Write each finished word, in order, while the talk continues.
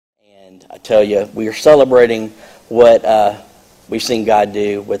And I tell you, we are celebrating what we've seen God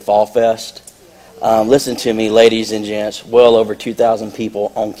do with Fall Fest. Listen to me, ladies and gents, well over 2,000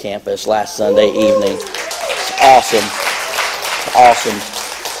 people on campus last Sunday evening. It's awesome. It's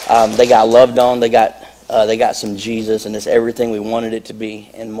awesome. They got loved on. They got some Jesus, and it's everything we wanted it to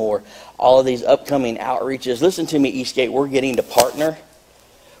be and more. All of these upcoming outreaches. Listen to me, Eastgate. We're getting to partner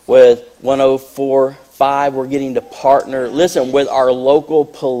with 104.5. We're getting to partner, listen, with our local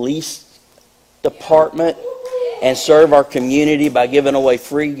police department and serve our community by giving away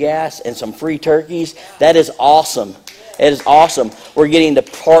free gas and some free turkeys. That is awesome. It is awesome. We're getting to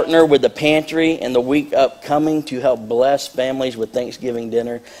partner with the pantry in the week upcoming to help bless families with Thanksgiving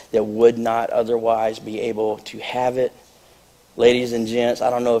dinner that would not otherwise be able to have it. Ladies and gents, I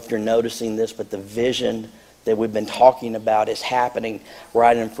don't know if you're noticing this, but the vision that we've been talking about is happening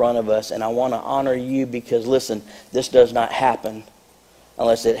right in front of us. And I want to honor you because, listen, this does not happen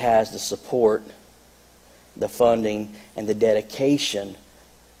unless it has the support, the funding, and the dedication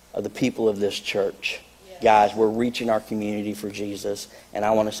of the people of this church. Guys, we're reaching our community for Jesus, and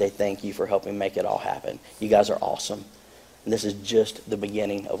I want to say thank you for helping make it all happen. You guys are awesome. And this is just the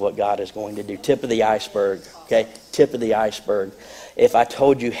beginning of what God is going to do. Tip of the iceberg, okay? Tip of the iceberg. If I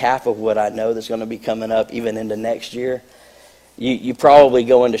told you half of what I know that's going to be coming up even into next year, you probably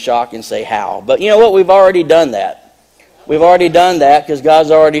go into shock and say, how? But you know what? We've already done that. We've already done that because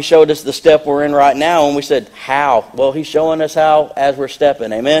God's already showed us the step we're in right now. And we said, how? Well, He's showing us how as we're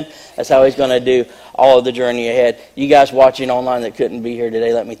stepping. Amen? That's how He's going to do all of the journey ahead. You guys watching online that couldn't be here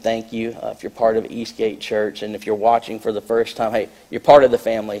today, let me thank you. If you're part of Eastgate Church, and if you're watching for the first time, hey, you're part of the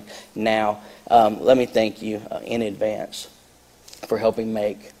family now. Let me thank you in advance for helping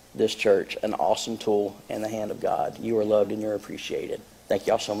make this church an awesome tool in the hand of God. You are loved and you're appreciated. Thank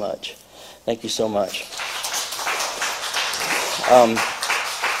y'all so much. Thank you so much.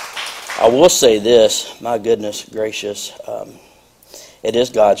 I will say this, my goodness gracious, it is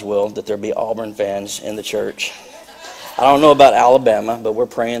God's will that there be Auburn fans in the church. I don't know about Alabama, but we're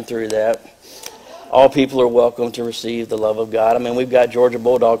praying through that. All people are welcome to receive the love of God. I mean, we've got Georgia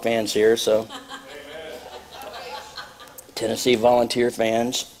Bulldog fans here, so Tennessee Volunteer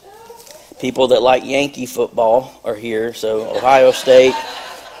fans. People that like Yankee football are here, so Ohio State.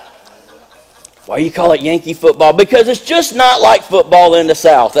 Why you call it Yankee football? Because it's just not like football in the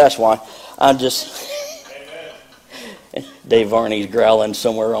South. That's why. I'm just... Dave Varney's growling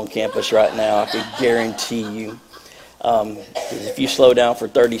somewhere on campus right now. I can guarantee you. If you slow down for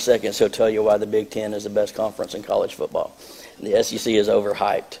 30 seconds, he'll tell you why the Big Ten is the best conference in college football. The SEC is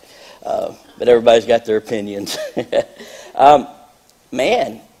overhyped. But everybody's got their opinions.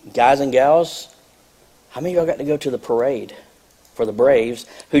 Man, guys and gals, how many of y'all got to go to the parade for the Braves,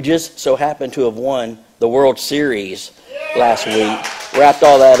 who just so happened to have won the World Series last week? Wrapped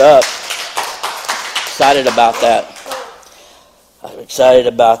all that up. Excited about that. I'm excited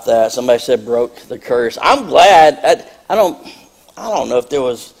about that. Somebody said broke the curse. I'm glad. I don't know if there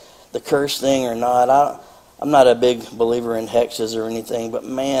was the curse thing or not. I'm not a big believer in hexes or anything, but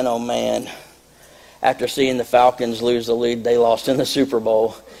man, oh man, after seeing the Falcons lose the lead they lost in the Super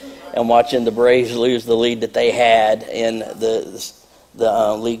Bowl and watching the Braves lose the lead that they had in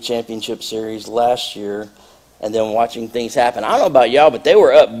the league championship series last year, and then watching things happen. I don't know about y'all, but they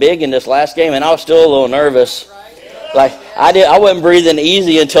were up big in this last game, and I was still a little nervous. Like, I wasn't breathing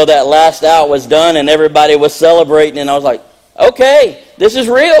easy until that last out was done and everybody was celebrating, and I was like, okay, this is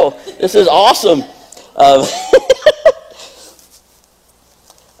real. This is awesome.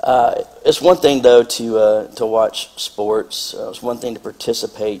 It's one thing, though, to watch sports. It's one thing to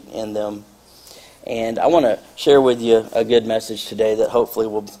participate in them. And I want to share with you a good message today that hopefully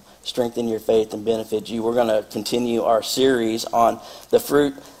will strengthen your faith and benefit you. We're going to continue our series on the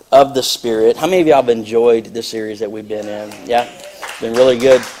fruit of the Spirit. How many of y'all have enjoyed the series that we've been in? Yeah, it's been really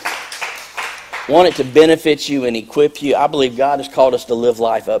good. Want it to benefit you and equip you. I believe God has called us to live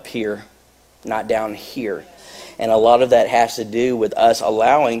life up here, not down here. And a lot of that has to do with us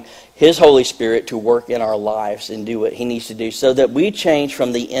allowing His Holy Spirit to work in our lives and do what He needs to do so that we change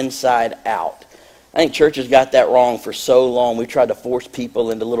from the inside out. I think church has got that wrong for so long. We tried to force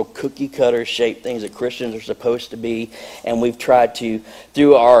people into little cookie cutter shaped things that Christians are supposed to be. And we've tried to,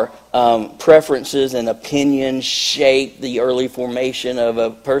 through our preferences and opinions, shape the early formation of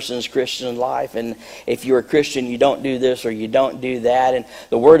a person's Christian life. And if you're a Christian, you don't do this or you don't do that. And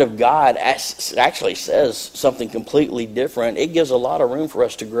the Word of God actually says something completely different. It gives a lot of room for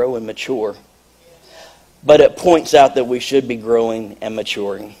us to grow and mature. But it points out that we should be growing and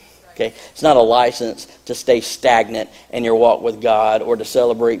maturing. Okay? It's not a license to stay stagnant in your walk with God or to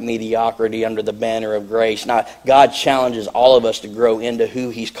celebrate mediocrity under the banner of grace. Now, God challenges all of us to grow into who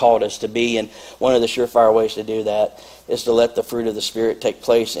He's called us to be, and one of the surefire ways to do that is to let the fruit of the Spirit take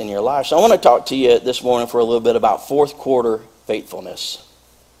place in your life. So I want to talk to you this morning for a little bit about fourth quarter faithfulness.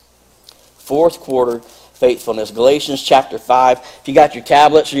 Fourth quarter faithfulness. Galatians chapter 5. If you got your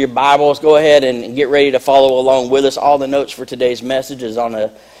tablets or your Bibles, go ahead and get ready to follow along with us. All the notes for today's message is on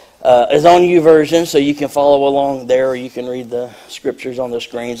YouVersion, so you can follow along there, or you can read the scriptures on the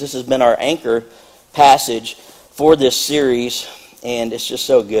screens. This has been our anchor passage for this series, and it's just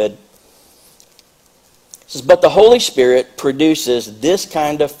so good. It says, but the Holy Spirit produces this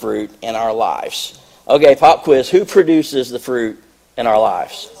kind of fruit in our lives. Okay, pop quiz. Who produces the fruit in our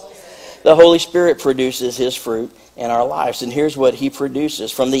lives? The Holy Spirit produces His fruit in our lives, and here's what He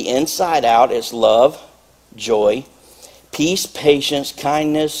produces. From the inside out, it's love, joy, peace, patience,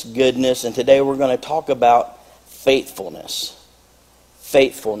 kindness, goodness, and today we're going to talk about faithfulness.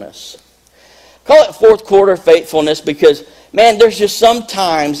 Faithfulness. Call it fourth quarter faithfulness because, man, there's just some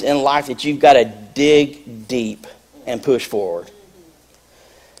times in life that you've got to dig deep and push forward.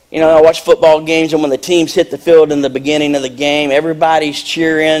 You know, I watch football games, and when the teams hit the field in the beginning of the game, everybody's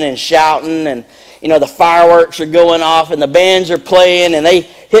cheering and shouting, and, you know, the fireworks are going off, and the bands are playing, and they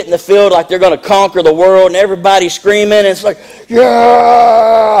hit in the field like they're going to conquer the world, and everybody's screaming, and it's like,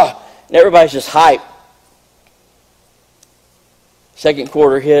 yeah! And everybody's just hyped. Second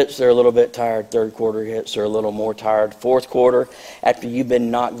quarter hits, they're a little bit tired. Third quarter hits, they're a little more tired. Fourth quarter, after you've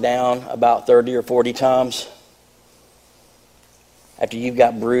been knocked down about 30 or 40 times, after you've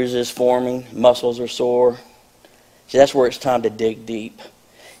got bruises forming, muscles are sore. See, that's where it's time to dig deep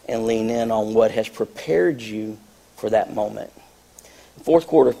and lean in on what has prepared you for that moment. Fourth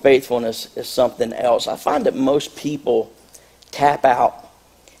quarter faithfulness is something else. I find that most people tap out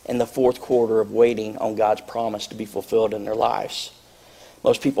in the fourth quarter of waiting on God's promise to be fulfilled in their lives.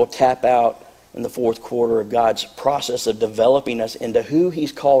 Most people tap out in the fourth quarter of God's process of developing us into who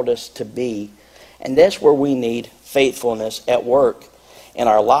He's called us to be. And that's where we need faithfulness at work in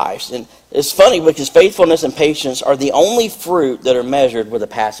our lives. And it's funny because faithfulness and patience are the only fruit that are measured with the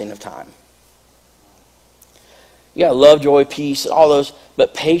passing of time. You got love, joy, peace, all those,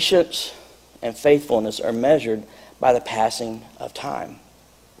 but patience and faithfulness are measured by the passing of time.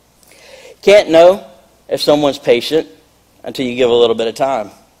 Can't know if someone's patient until you give a little bit of time.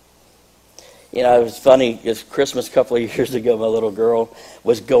 You know, it was funny, it's Christmas a couple of years ago, my little girl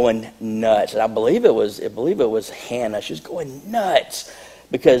was going nuts. And I believe it was Hannah. She was going nuts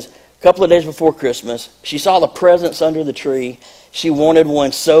because a couple of days before Christmas, she saw the presents under the tree. She wanted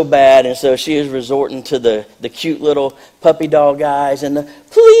one so bad, and so she was resorting to the cute little puppy dog eyes and the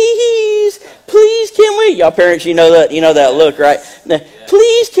please can we? Y'all parents, you know that look, right?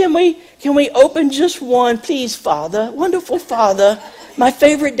 Please can we open just one, please, Father, wonderful Father. My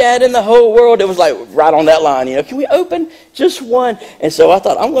favorite dad in the whole world. It was like right on that line, you know. Can we open just one? And so I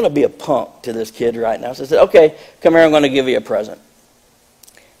thought, I'm going to be a punk to this kid right now. So I said, okay, come here, I'm going to give you a present.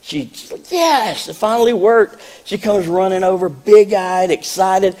 She's like, yes, it finally worked. She comes running over, big-eyed,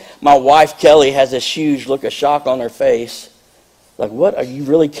 excited. My wife, Kelly, has this huge look of shock on her face. Like, what? Are you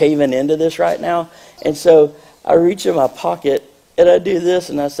really caving into this right now? And so I reach in my pocket, and I do this,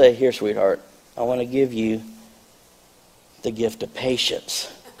 and I say, here, sweetheart, I want to give you the gift of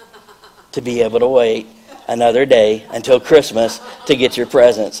patience to be able to wait another day until Christmas to get your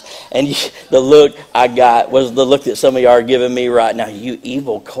presents. And the look I got was the look that some of you are giving me right now. You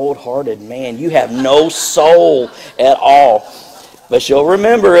evil, cold-hearted man. You have no soul at all. But she'll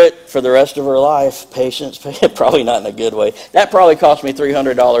remember it for the rest of her life. Patience, probably not in a good way. That probably cost me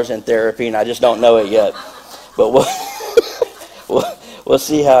 $300 in therapy, and I just don't know it yet. But we'll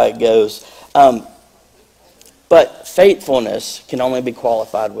see how it goes. But faithfulness can only be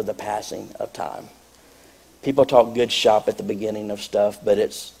qualified with the passing of time. People talk good shop at the beginning of stuff, but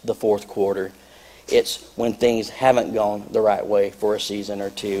it's the fourth quarter. It's when things haven't gone the right way for a season or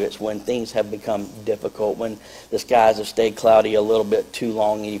two. It's when things have become difficult, when the skies have stayed cloudy a little bit too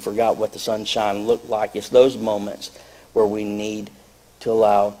long and you forgot what the sunshine looked like. It's those moments where we need to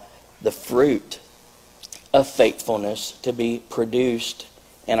allow the fruit of faithfulness to be produced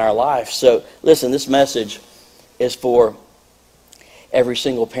in our life. So listen, this message is for every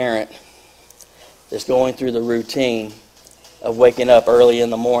single parent that's going through the routine of waking up early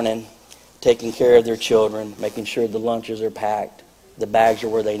in the morning, taking care of their children, making sure the lunches are packed, the bags are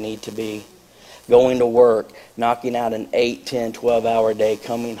where they need to be, going to work, knocking out an 8, 10, 12-hour day,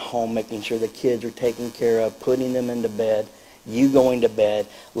 coming home, making sure the kids are taken care of, putting them into bed, you going to bed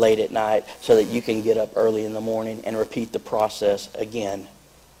late at night so that you can get up early in the morning and repeat the process again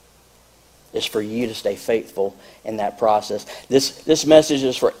is for you to stay faithful in that process. This message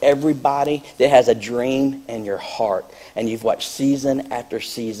is for everybody that has a dream in your heart, and you've watched season after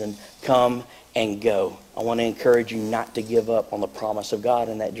season come and go. I want to encourage you not to give up on the promise of God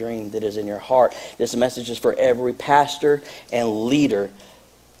and that dream that is in your heart. This message is for every pastor and leader.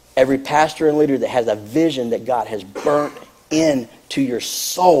 Every pastor and leader that has a vision that God has burnt into your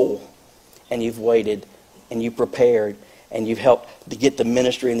soul, and you've waited and you prepared and you've helped to get the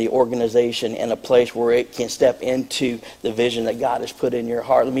ministry and the organization in a place where it can step into the vision that God has put in your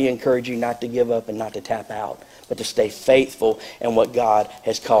heart. Let me encourage you not to give up and not to tap out, but to stay faithful in what God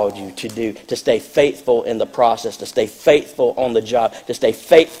has called you to do, to stay faithful in the process, to stay faithful on the job, to stay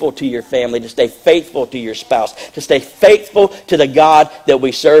faithful to your family, to stay faithful to your spouse, to stay faithful to the God that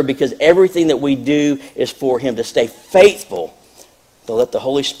we serve, because everything that we do is for Him. To stay faithful, to let the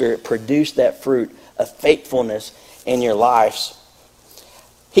Holy Spirit produce that fruit of faithfulness in your lives.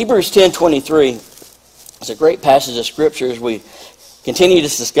 Hebrews 10:23 is a great passage of Scripture as we continue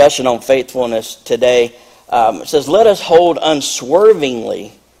this discussion on faithfulness today. It says, "Let us hold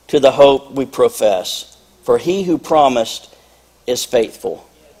unswervingly to the hope we profess, for He who promised is faithful."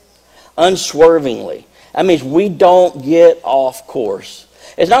 Unswervingly. That means we don't get off course.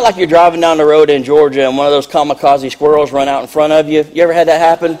 It's not like you're driving down the road in Georgia and one of those kamikaze squirrels run out in front of you. You ever had that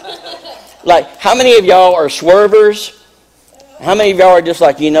happen? Like, how many of y'all are swervers? How many of y'all are just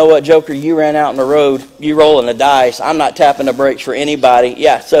like, you know what, Joker, you ran out in the road, you rolling the dice, I'm not tapping the brakes for anybody.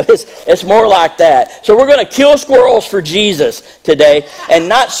 Yeah, so it's more like that. So we're going to kill squirrels for Jesus today and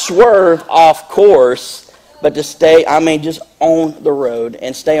not swerve off course, but to stay, just on the road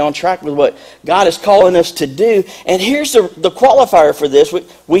and stay on track with what God is calling us to do. And here's the qualifier for this.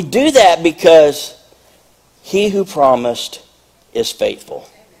 We do that because He who promised is faithful.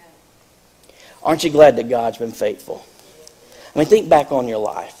 Aren't you glad that God's been faithful? Think back on your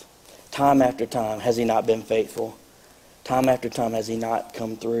life. Time after time, has He not been faithful? Time after time, has He not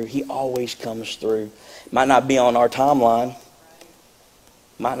come through? He always comes through. Might not be on our timeline.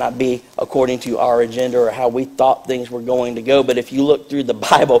 Might not be according to our agenda or how we thought things were going to go. But if you look through the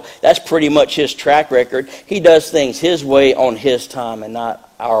Bible, that's pretty much His track record. He does things His way on His time and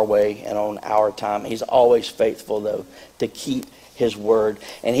not our way and on our time. He's always faithful, though, to keep His word.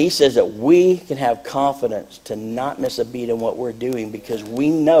 And He says that we can have confidence to not miss a beat in what we're doing because we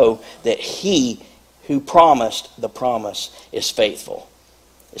know that He who promised the promise is faithful.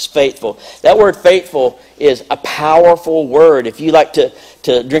 Is faithful. That word faithful is a powerful word. If you like to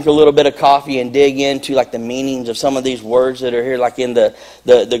drink a little bit of coffee and dig into like the meanings of some of these words that are here, like in the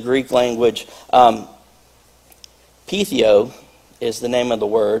Greek language, pithio is the name of the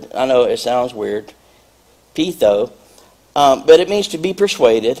word. I know it sounds weird. Pitho. But it means to be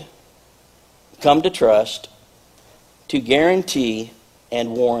persuaded, come to trust, to guarantee,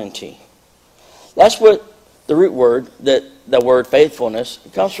 and warranty. That's what the root word that the word faithfulness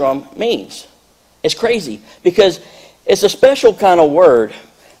comes from means. It's crazy because it's a special kind of word.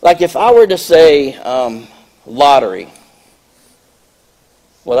 Like if I were to say lottery,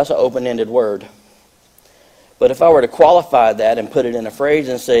 well, that's an open-ended word. But if I were to qualify that and put it in a phrase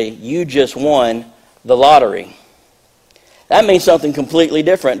and say, you just won the lottery, that means something completely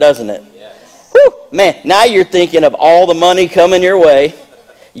different, doesn't it? Yes. Whew, man, now you're thinking of all the money coming your way.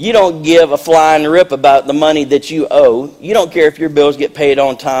 You don't give a flying rip about the money that you owe. You don't care if your bills get paid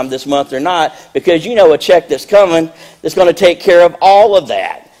on time this month or not, because you know a check that's coming that's going to take care of all of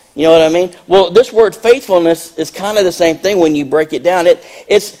that. You know what I mean? Well, this word faithfulness is kind of the same thing when you break it down.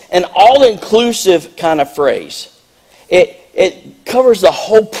 It's an all-inclusive kind of phrase. It covers the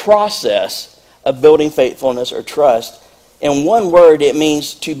whole process of building faithfulness or trust. In one word, it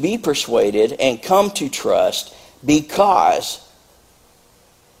means to be persuaded and come to trust because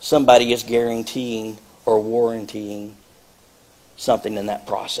somebody is guaranteeing or warrantying something in that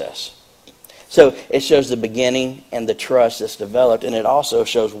process. So it shows the beginning and the trust that's developed, and it also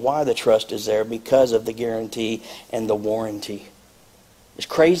shows why the trust is there because of the guarantee and the warranty. It's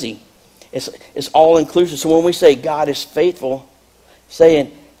crazy. It's all inclusive. So when we say God is faithful,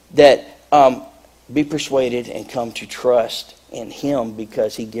 saying that be persuaded and come to trust in Him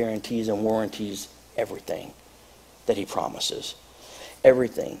because He guarantees and warranties everything that He promises.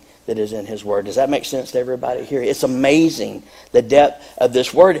 Everything that is in His Word. Does that make sense to everybody here? It's amazing the depth of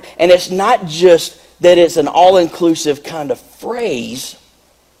this word. And it's not just that it's an all-inclusive kind of phrase.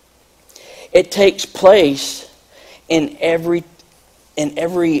 It takes place in every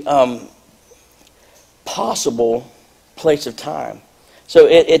possible place of time. So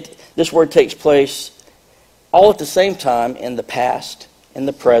this word takes place all at the same time in the past, in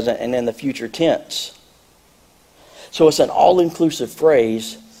the present, and in the future tense. So it's an all-inclusive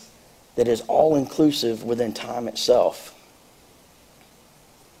phrase that is all-inclusive within time itself.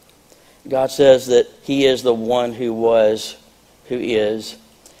 God says that He is the one who was, who is,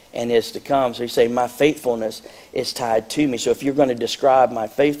 and is to come. So He say, my faithfulness is tied to me. So if you're going to describe my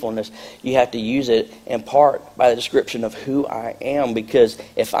faithfulness, you have to use it in part by the description of who I am. Because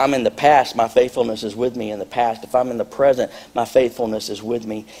if I'm in the past, my faithfulness is with me in the past. If I'm in the present, my faithfulness is with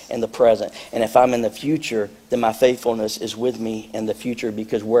me in the present. And if I'm in the future, then my faithfulness is with me in the future.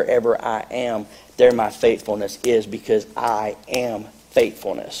 Because wherever I am, there my faithfulness is, because I am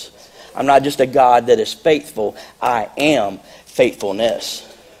faithfulness. I'm not just a God that is faithful. I am faithfulness.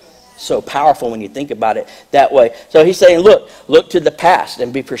 So powerful when you think about it that way. So He's saying, look to the past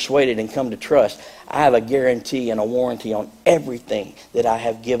and be persuaded and come to trust. I have a guarantee and a warranty on everything that I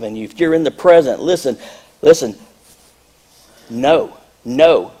have given you. If you're in the present, listen, know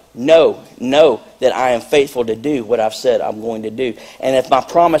that I am faithful to do what I've said I'm going to do. And if my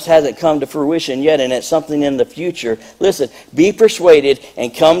promise hasn't come to fruition yet and it's something in the future, listen, be persuaded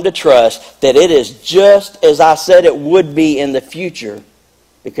and come to trust that it is just as I said it would be in the future,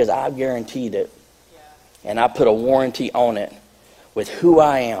 because I've guaranteed it. And I put a warranty on it with who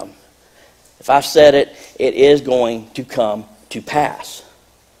I am. If I've said it, it is going to come to pass.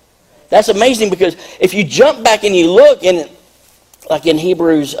 That's amazing, because if you jump back and you look, and like in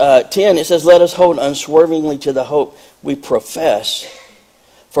Hebrews 10, it says, let us hold unswervingly to the hope we profess,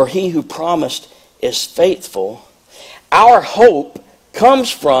 for He who promised is faithful. Our hope comes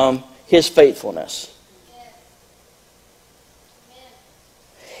from His faithfulness.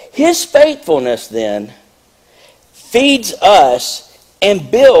 His faithfulness then feeds us and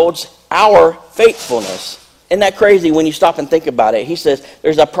builds our faithfulness. Isn't that crazy when you stop and think about it? He says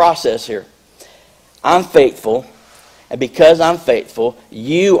there's a process here. I'm faithful, and because I'm faithful,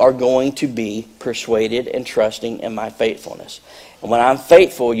 you are going to be persuaded and trusting in my faithfulness. And when I'm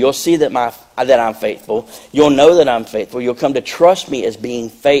faithful, you'll see that I'm faithful. You'll know that I'm faithful. You'll come to trust me as being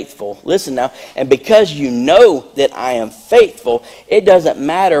faithful. Listen now. And because you know that I am faithful, it doesn't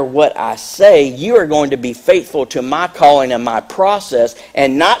matter what I say. You are going to be faithful to my calling and my process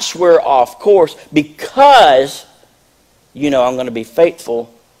and not swear off course, because you know I'm going to be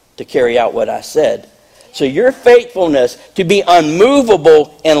faithful to carry out what I said. So your faithfulness to be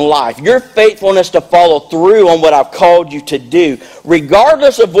unmovable in life, your faithfulness to follow through on what I've called you to do,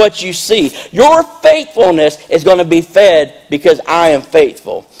 regardless of what you see, your faithfulness is going to be fed because I am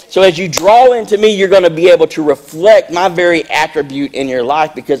faithful. So as you draw into me, you're going to be able to reflect my very attribute in your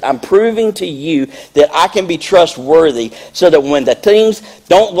life, because I'm proving to you that I can be trustworthy, so that when the things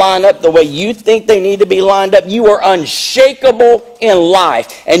don't line up the way you think they need to be lined up, you are unshakable in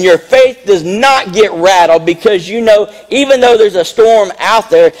life. And your faith does not get rattled, because you know, even though there's a storm out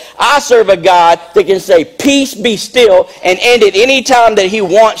there, I serve a God that can say, peace be still, and end it any time that He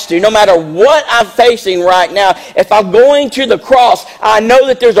wants to. No matter what I'm facing right now, if I'm going to the cross, I know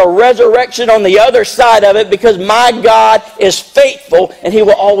that there's a resurrection on the other side of it, because my God is faithful and He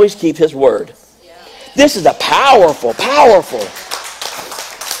will always keep His word. Yeah. This is a powerful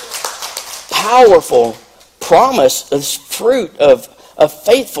promise, this fruit of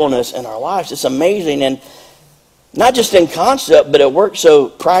faithfulness in our lives. It's amazing, and not just in concept, but it works so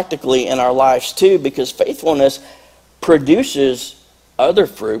practically in our lives too, because faithfulness produces other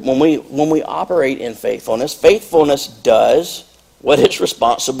fruit. When we operate in faithfulness, faithfulness does what it's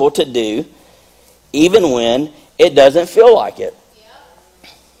responsible to do, even when it doesn't feel like it.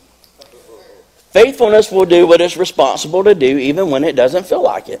 Faithfulness will do what it's responsible to do, even when it doesn't feel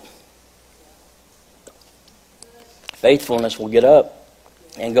like it. Faithfulness will get up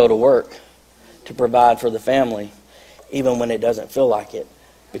and go to work to provide for the family, even when it doesn't feel like it,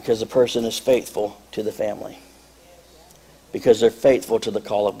 because the person is faithful to the family. Because they're faithful to the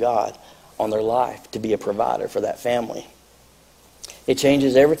call of God on their life to be a provider for that family. It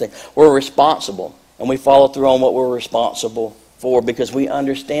changes everything. We're responsible, and we follow through on what we're responsible for, because we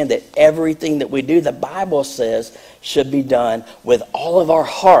understand that everything that we do, the Bible says, should be done with all of our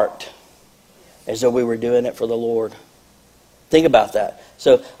heart, as though we were doing it for the Lord. Think about that.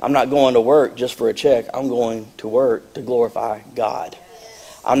 So I'm not going to work just for a check. I'm going to work to glorify God.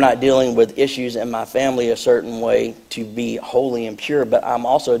 I'm not dealing with issues in my family a certain way to be holy and pure, but I'm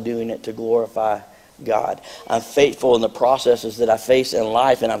also doing it to glorify God. I'm faithful in the processes that I face in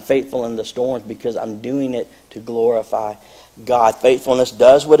life, and I'm faithful in the storms because I'm doing it to glorify God. Faithfulness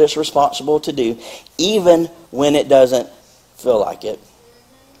does what it's responsible to do, even when it doesn't feel like it.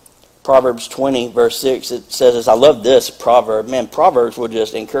 Proverbs 20, verse 6, it says this. I love this proverb. Man, Proverbs will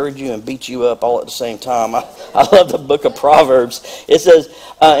just encourage you and beat you up all at the same time. I love the book of Proverbs. It says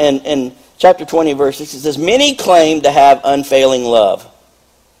in chapter 20, verse 6, it says, many claim to have unfailing love,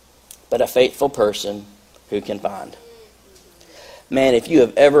 but a faithful person who can find. Man, if you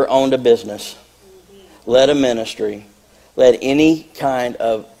have ever owned a business, led a ministry, led any kind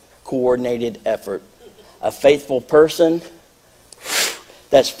of coordinated effort, a faithful person,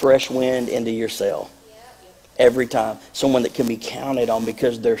 that's fresh wind into your sail. Every time. Someone that can be counted on,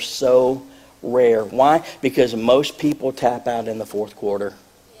 because they're so rare. Why? Because most people tap out in the fourth quarter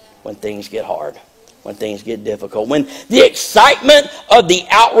when things get hard, when things get difficult, when the excitement of the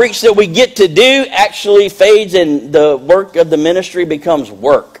outreach that we get to do actually fades and the work of the ministry becomes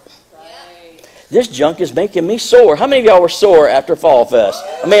work. This junk is making me sore. How many of y'all were sore after Fall Fest?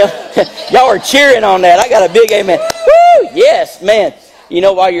 I mean, y'all are cheering on that. I got a big amen. Woo! Yes, man. You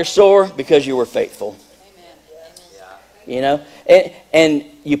know why you're sore? Because you were faithful. You know? And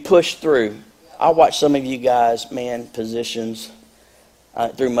you push through. I watched some of you guys, man, positions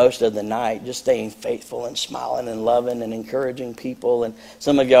through most of the night, just staying faithful and smiling and loving and encouraging people. And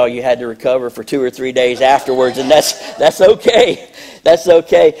some of y'all, you had to recover for 2 or 3 days afterwards, and that's okay. That's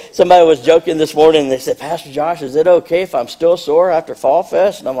okay. Somebody was joking this morning, and they said, Pastor Josh, is it okay if I'm still sore after Fall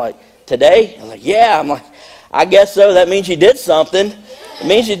Fest? And I'm like, today? I'm like, yeah. I'm like, I guess so. That means you did something. It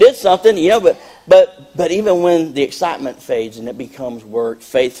means you did something, you know, but even when the excitement fades and it becomes work,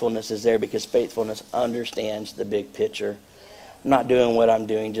 faithfulness is there, because faithfulness understands the big picture. I'm not doing what I'm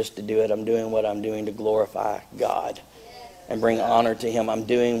doing just to do it. I'm doing what I'm doing to glorify God and bring honor to Him. I'm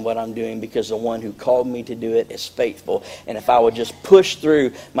doing what I'm doing because the one who called me to do it is faithful. And if I would just push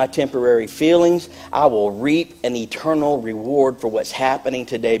through my temporary feelings, I will reap an eternal reward for what's happening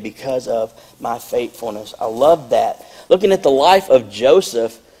today because of my faithfulness. I love that. Looking at the life of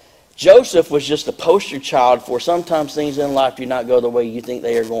Joseph, Joseph was just a poster child for sometimes things in life do not go the way you think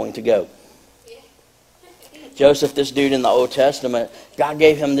they are going to go. Joseph, this dude in the Old Testament, God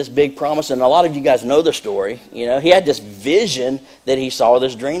gave him this big promise, and a lot of you guys know the story. You know, he had this vision that he saw,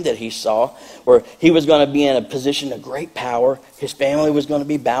 this dream that he saw, where he was going to be in a position of great power. His family was going to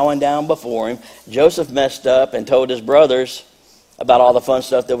be bowing down before him. Joseph messed up and told his brothers about all the fun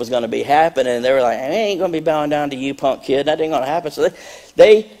stuff that was going to be happening, and they were like, "I ain't going to be bowing down to you, punk kid. That ain't going to happen." So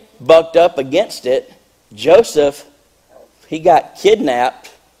they bucked up against it. Joseph, he got kidnapped.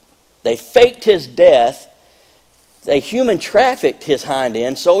 They faked his death. They human trafficked his hind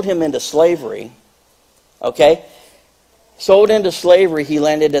end, sold him into slavery. Okay? Sold into slavery, he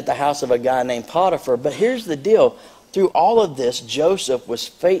landed at the house of a guy named Potiphar. But here's the deal. Through all of this, Joseph was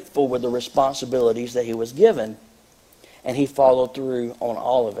faithful with the responsibilities that he was given. And he followed through on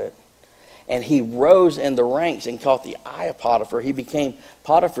all of it. And he rose in the ranks and caught the eye of Potiphar. He became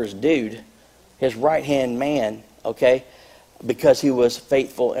Potiphar's dude, his right-hand man, okay? Because he was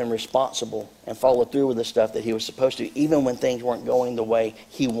faithful and responsible and followed through with the stuff that he was supposed to, even when things weren't going the way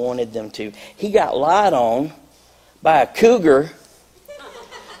he wanted them to. He got lied on by a cougar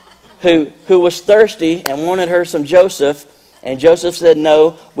who was thirsty and wanted her some Joseph. And Joseph said,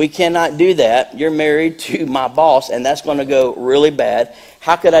 "No, we cannot do that. You're married to my boss, and that's going to go really bad.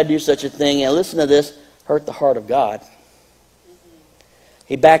 How could I do such a thing?" And listen to this, hurt the heart of God.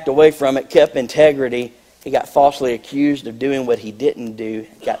 He backed away from it, kept integrity. He got falsely accused of doing what he didn't do,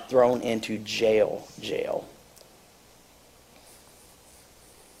 got thrown into jail.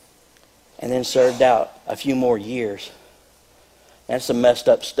 And then served out a few more years. That's some messed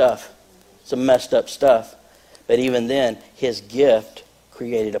up stuff. But even then, his gift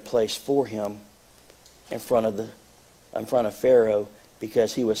created a place for him in front of Pharaoh,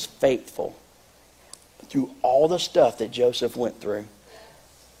 because he was faithful. Through all the stuff that Joseph went through,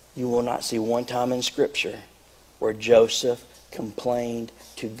 you will not see one time in Scripture where Joseph complained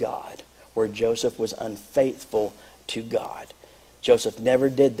to God, where Joseph was unfaithful to God. Joseph never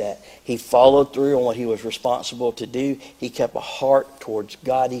did that. He followed through on what he was responsible to do. He kept a heart towards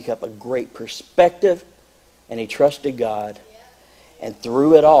God. He kept a great perspective, and he trusted God. And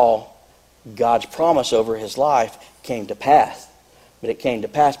through it all, God's promise over his life came to pass. But it came to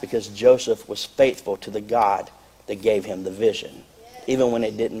pass because Joseph was faithful to the God that gave him the vision. Even when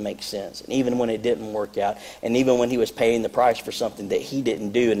it didn't make sense, and even when it didn't work out, and even when he was paying the price for something that he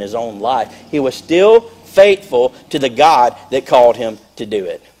didn't do in his own life, he was still faithful to the God that called him to do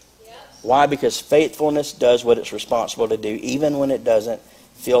it. Yes. Why? Because faithfulness does what it's responsible to do, even when it doesn't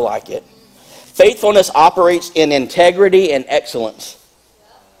feel like it. Faithfulness operates in integrity and excellence.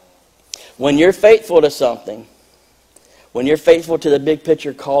 When you're faithful to something, when you're faithful to the big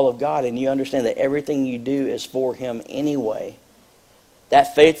picture call of God, and you understand that everything you do is for Him anyway,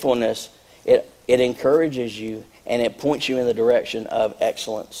 that faithfulness, it encourages you, and it points you in the direction of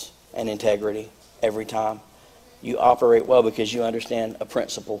excellence and integrity every time. You operate well because you understand a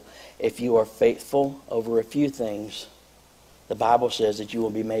principle. If you are faithful over a few things, the Bible says that you will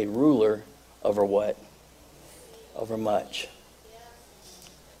be made ruler over what? Over much.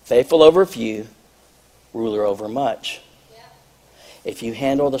 Faithful over few, ruler over much. If you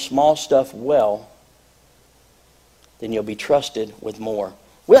handle the small stuff well, then you'll be trusted with more.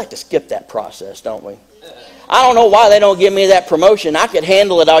 We like to skip that process, don't we? I don't know why they don't give me that promotion. I could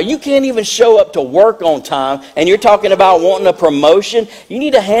handle it all. You can't even show up to work on time, and you're talking about wanting a promotion. You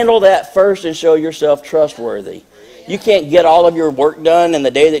need to handle that first and show yourself trustworthy. You can't get all of your work done in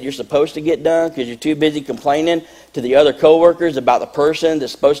the day that you're supposed to get done because you're too busy complaining to the other coworkers about the person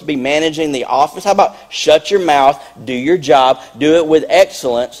that's supposed to be managing the office. How about shut your mouth, do your job, do it with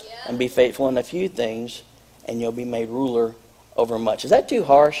excellence, and be faithful in a few things, and you'll be made ruler over much. Is that too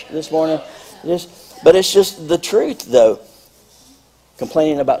harsh this morning? But it's just the truth, though.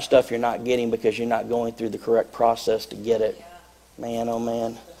 Complaining about stuff you're not getting because you're not going through the correct process to get it. Man, oh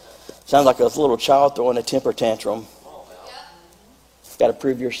man. Sounds like a little child throwing a temper tantrum. Got to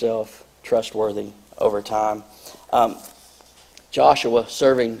prove yourself trustworthy over time. Joshua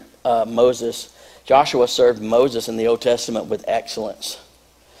serving Moses. Joshua served Moses in the Old Testament with excellence.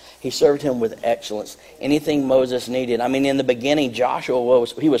 He served him with excellence. Anything Moses needed. I mean, in the beginning, Joshua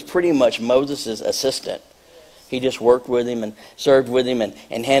was pretty much Moses' assistant. He just worked with him and served with him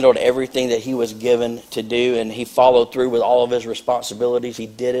and handled everything that he was given to do. And he followed through with all of his responsibilities. He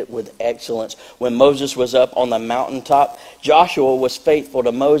did it with excellence. When Moses was up on the mountaintop, Joshua was faithful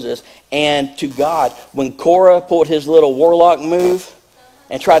to Moses and to God. When Korah pulled his little warlock move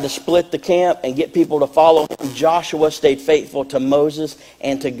and tried to split the camp and get people to follow him, Joshua stayed faithful to Moses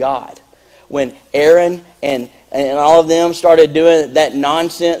and to God. When Aaron and all of them started doing that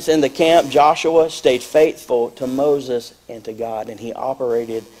nonsense in the camp, Joshua stayed faithful to Moses and to God, and he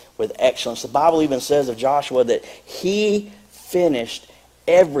operated with excellence. The Bible even says of Joshua that he finished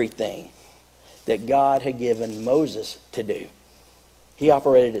everything that God had given Moses to do. He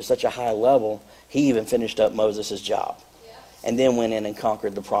operated at such a high level, he even finished up Moses' job and then went in and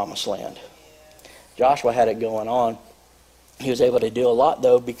conquered the promised land. Joshua had it going on. He was able to do a lot,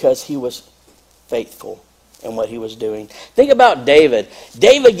 though, because he was faithful in what he was doing. Think about David.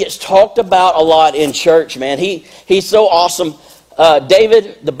 David gets talked about a lot in church, man. He's so awesome.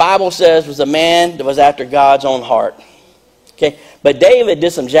 David, the Bible says, was a man that was after God's own heart. Okay, but David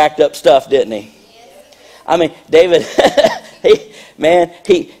did some jacked up stuff, didn't he? I mean, David,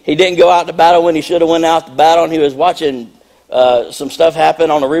 he didn't go out to battle when he should have went out to battle, and he was watching some stuff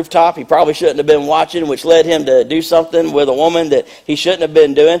happen on the rooftop he probably shouldn't have been watching, which led him to do something with a woman that he shouldn't have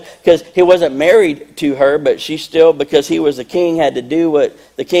been doing, because he wasn't married to her, but she still, because he was the king, had to do what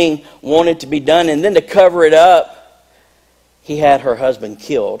the king wanted to be done. And then to cover it up, he had her husband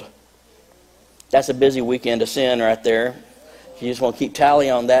killed. That's a busy weekend of sin right there. If you just want to keep tally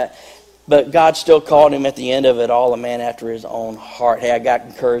on that. But God still called him at the end of it all a man after his own heart. Hey, I got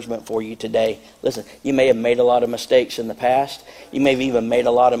encouragement for you today. Listen, you may have made a lot of mistakes in the past. You may have even made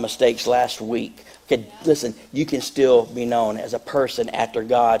a lot of mistakes last week. Okay, listen, you can still be known as a person after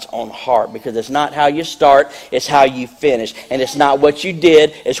God's own heart, because it's not how you start, it's how you finish. And it's not what you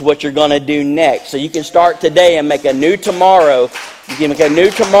did, it's what you're going to do next. So you can start today and make a new tomorrow. You can make a new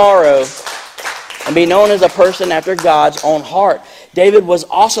tomorrow and be known as a person after God's own heart. David was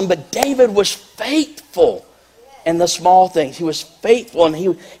awesome, but David was faithful in the small things. He was faithful, and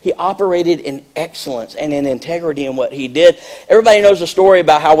he operated in excellence and in integrity in what he did. Everybody knows the story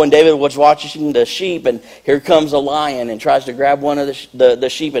about how when David was watching the sheep, and here comes a lion and tries to grab one of the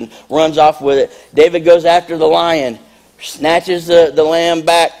sheep and runs off with it. David goes after the lion, snatches the lamb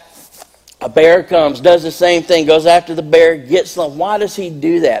back. A bear comes, does the same thing, goes after the bear, gets them. Why does he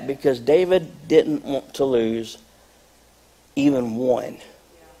do that? Because David didn't want to lose even one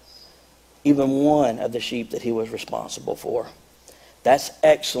of the sheep that he was responsible for. That's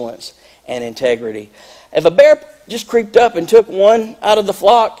excellence and integrity. If a bear just creeped up and took one out of the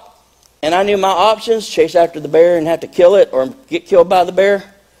flock, and I knew my options, chase after the bear and have to kill it or get killed by the bear,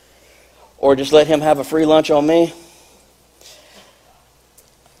 or just let him have a free lunch on me,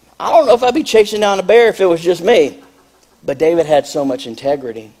 I don't know if I'd be chasing down a bear if it was just me. But David had so much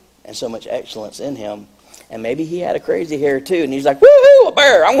integrity and so much excellence in him. And maybe he had a crazy hair too. And he's like, woohoo, a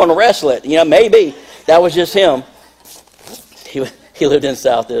bear, I'm going to wrestle it. You know, maybe that was just him. He lived in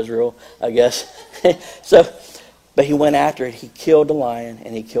South Israel, I guess. But he went after it. He killed the lion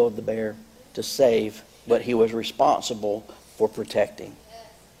and he killed the bear to save what he was responsible for protecting.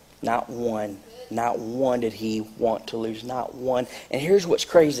 Not one did he want to lose. Not one. And here's what's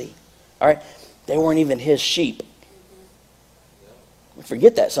crazy. All right, they weren't even his sheep. We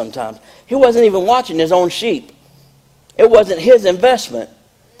forget that sometimes. He wasn't even watching his own sheep. It wasn't his investment.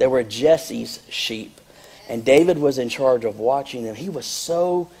 They were Jesse's sheep. And David was in charge of watching them. He was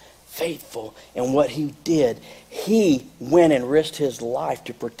so faithful in what he did. He went and risked his life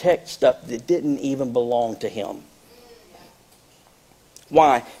to protect stuff that didn't even belong to him.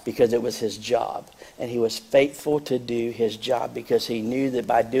 Why? Because it was his job. And he was faithful to do his job because he knew that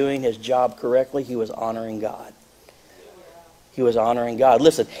by doing his job correctly, he was honoring God. He was honoring God.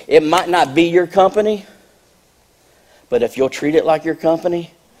 Listen, it might not be your company, but if you'll treat it like your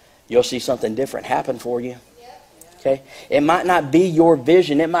company, you'll see something different happen for you. Okay? It might not be your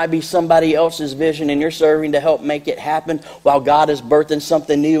vision. It might be somebody else's vision, and you're serving to help make it happen while God is birthing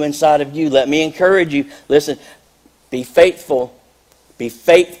something new inside of you. Let me encourage you. Listen, be faithful. Be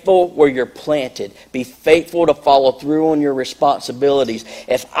faithful where you're planted. Be faithful to follow through on your responsibilities.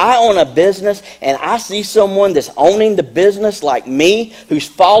 If I own a business and I see someone that's owning the business like me, who's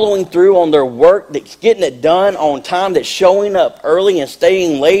following through on their work, that's getting it done on time, that's showing up early and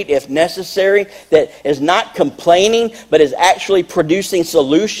staying late if necessary, that is not complaining, but is actually producing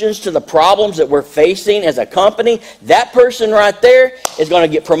solutions to the problems that we're facing as a company, that person right there is going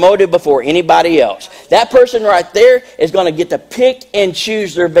to get promoted before anybody else. That person right there is going to get to pick and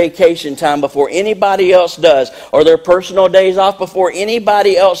choose their vacation time before anybody else does, or their personal days off before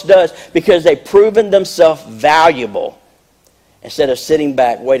anybody else does, because they've proven themselves valuable instead of sitting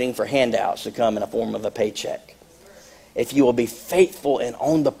back waiting for handouts to come in the form of a paycheck. If you will be faithful and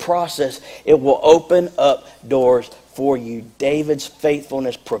own the process, it will open up doors for you. David's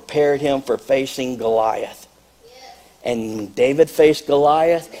faithfulness prepared him for facing Goliath. And when David faced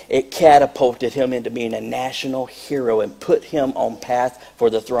Goliath, it catapulted him into being a national hero and put him on path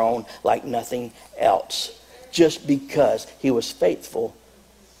for the throne like nothing else. Just because he was faithful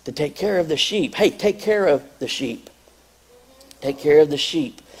to take care of the sheep. Hey, take care of the sheep. Take care of the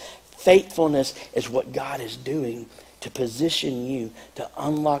sheep. Faithfulness is what God is doing to position you to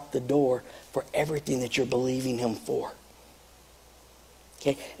unlock the door for everything that you're believing him for.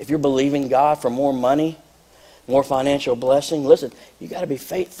 Okay? If you're believing God for more money, more financial blessing, listen, you got to be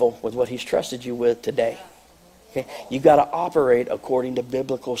faithful with what he's trusted you with today. Okay? You got to operate according to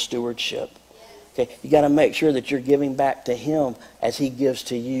biblical stewardship. Okay? You got to make sure that you're giving back to him as he gives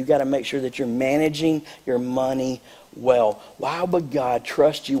to you. You got to make sure that you're managing your money well. Why would God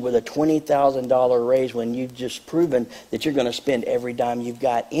trust you with a $20,000 raise when you've just proven that you're going to spend every dime you've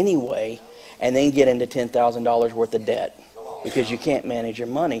got anyway, and then get into $10,000 worth of debt? Because you can't manage your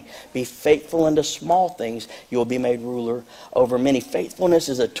money. Be faithful unto small things. You will be made ruler over many. Faithfulness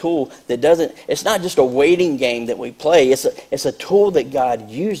is a tool that it's not just a waiting game that we play. It's a tool that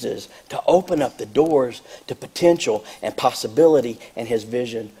God uses to open up the doors to potential and possibility and his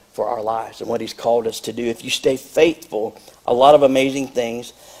vision for our lives and what he's called us to do. If you stay faithful, a lot of amazing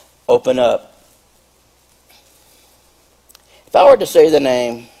things open up. If I were to say the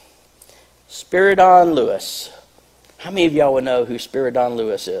name Spiridon Lewis, how many of y'all would know who Spiridon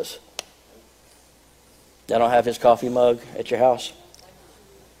Lewis is? Y'all don't have his coffee mug at your house?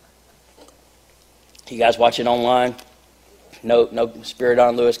 You guys watching online? No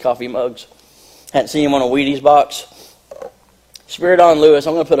Spiridon Lewis coffee mugs? Hadn't seen him on a Wheaties box? Spiridon Lewis,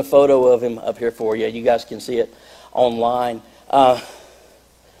 I'm going to put a photo of him up here for you. You guys can see it online.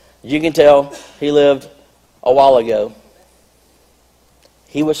 You can tell he lived a while ago.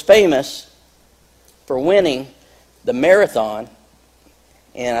 He was famous for winning the marathon,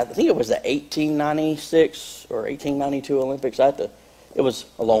 and I think it was the 1896 or 1892 Olympics. It was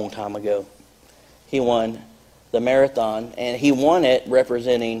a long time ago. He won the marathon, and he won it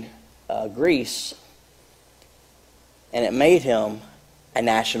representing Greece, and it made him a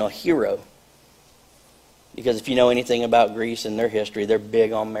national hero. Because if you know anything about Greece and their history, they're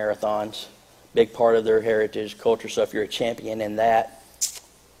big on marathons, big part of their heritage, culture. So if you're a champion in that,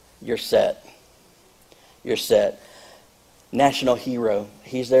 you're set. You're set. National hero.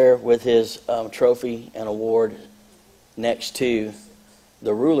 He's there with his trophy and award next to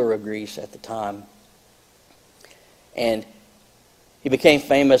the ruler of Greece at the time. And he became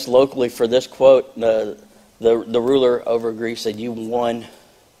famous locally for this quote. The ruler over Greece said, "You won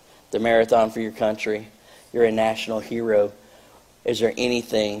the marathon for your country. You're a national hero. Is there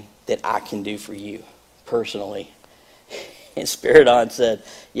anything that I can do for you personally?" And Spiridon said,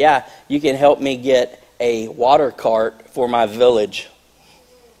 "Yeah, you can help me get a water cart for my village."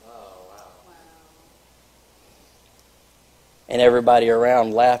 And everybody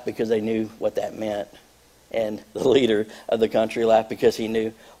around laughed because they knew what that meant. And the leader of the country laughed because he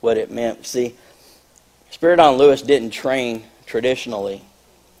knew what it meant. See, Spiridon Lewis didn't train traditionally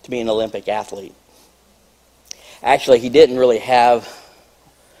to be an Olympic athlete. Actually, he didn't really have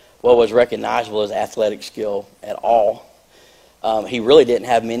what was recognizable as athletic skill at all. He really didn't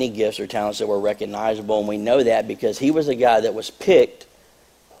have many gifts or talents that were recognizable, and we know that because he was a guy that was picked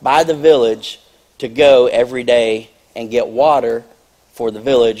by the village to go every day and get water for the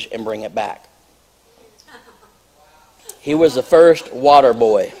village and bring it back. He was the first water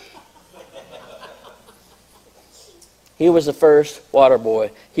boy. He was the first water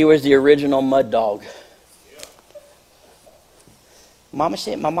boy. He was the original mud dog. Mama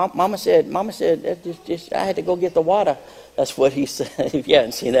said, I had to go get the water. That's what he said. If you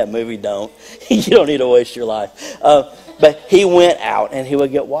haven't seen that movie, don't. You don't need to waste your life. But he went out and he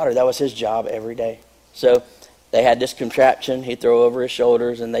would get water. That was his job every day. So they had this contraption he'd throw over his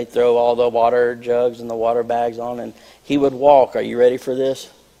shoulders, and they'd throw all the water jugs and the water bags on, and he would walk. Are you ready for this?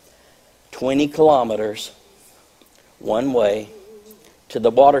 20 kilometers one way to the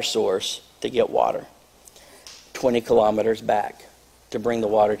water source to get water. 20 kilometers back to bring the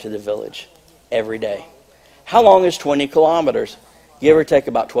water to the village every day. How long is 20 kilometers? Give or take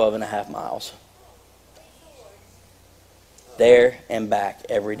about 12 and a half miles. There and back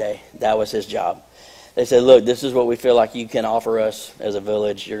every day. That was his job. They said, look, this is what we feel like you can offer us as a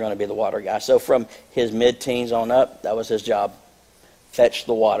village. You're going to be the water guy. So from his mid-teens on up, that was his job. Fetch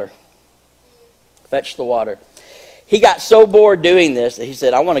the water. Fetch the water. He got so bored doing this that he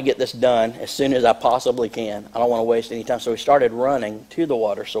said, I want to get this done as soon as I possibly can. I don't want to waste any time. So he started running to the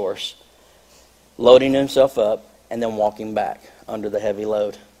water source, loading himself up, and then walking back under the heavy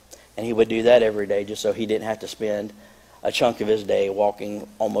load. And he would do that every day just so he didn't have to spend a chunk of his day walking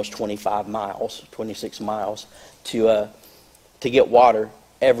almost 25 miles, 26 miles to get water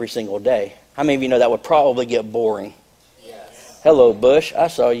every single day. How many of you know that would probably get boring? Yes. Hello, bush. I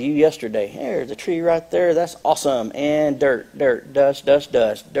saw you yesterday. There's a tree right there. That's awesome. And dirt, dirt, dust, dust,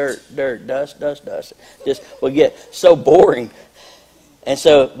 dust, dirt, dirt, dust, dust, dust. Just would get so boring. And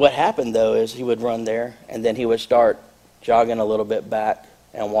so what happened, though, is he would run there, and then he would start jogging a little bit back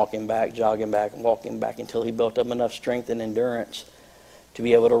and walking back, jogging back, and walking back until he built up enough strength and endurance to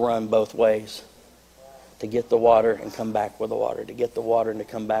be able to run both ways, to get the water and come back with the water, to get the water and to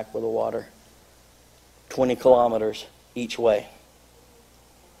come back with the water. 20 kilometers each way.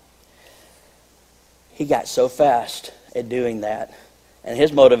 He got so fast at doing that, and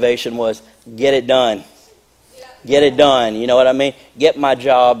his motivation was, get it done. Get it done. You know what I mean? Get my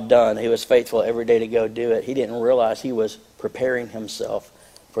job done. He was faithful every day to go do it. He didn't realize he was preparing himself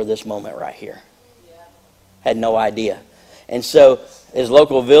for this moment right here. Had no idea. And so his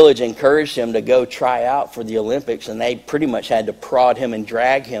local village encouraged him to go try out for the Olympics, and they pretty much had to prod him and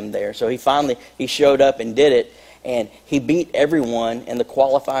drag him there. So he showed up and did it, and he beat everyone in the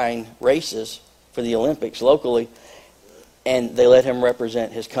qualifying races for the Olympics locally, and they let him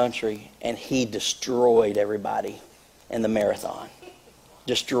represent his country, and he destroyed everybody in the marathon.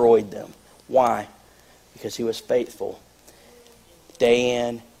 Destroyed them. Why? Because he was faithful. Day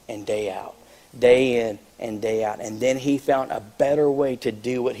in and day out. Day in and day out. And then he found a better way to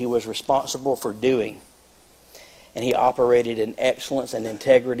do what he was responsible for doing. And he operated in excellence and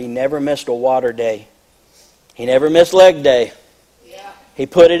integrity. Never missed a water day. He never missed leg day. Yeah. He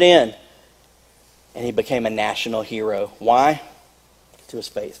put it in. And he became a national hero. Why? Because he was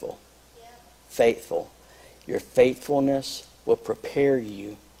faithful. Yeah. Faithful. Your faithfulness will prepare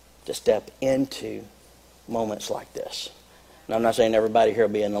you to step into moments like this. And I'm not saying everybody here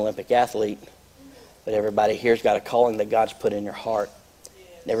will be an Olympic athlete, but everybody here has got a calling that God's put in your heart.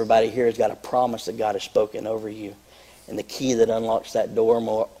 And everybody here has got a promise that God has spoken over you. And the key that unlocks that door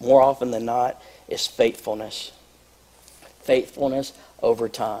more often than not is faithfulness. Faithfulness over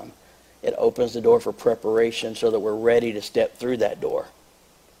time. It opens the door for preparation so that we're ready to step through that door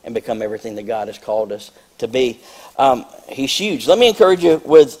and become everything that God has called us to be. He's huge. Let me encourage you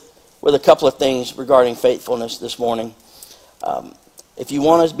with a couple of things regarding faithfulness this morning. If you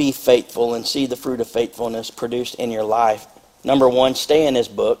want to be faithful and see the fruit of faithfulness produced in your life, number one, stay in his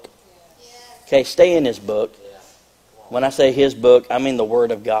book. Okay, stay in his book. When I say his book, I mean the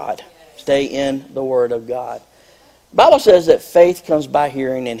Word of God. Stay in the Word of God. The Bible says that faith comes by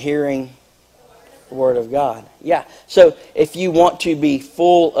hearing, and hearing the Word of God. Yeah, so if you want to be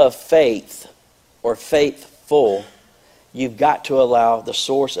full of faith or faithful, you've got to allow the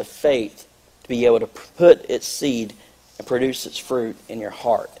source of faith to be able to put its seed and produce its fruit in your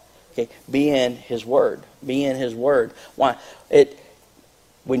heart. Okay, be in his Word. Be in his Word. Why?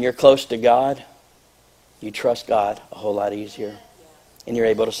 When you're close to God, you trust God a whole lot easier. And you're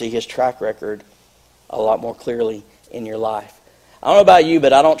able to see his track record a lot more clearly in your life. I don't know about you,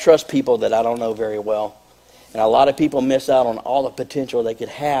 but I don't trust people that I don't know very well. And a lot of people miss out on all the potential they could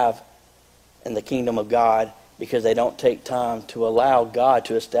have in the kingdom of God because they don't take time to allow God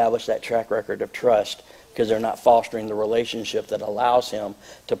to establish that track record of trust. Because because they're not fostering the relationship that allows him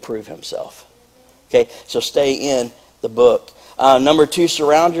to prove himself. Okay, so stay in the book. Number 2,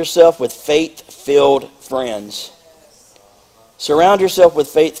 surround yourself with faith-filled friends. Surround yourself with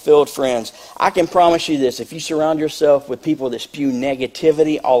faith-filled friends. I can promise you this. If you surround yourself with people that spew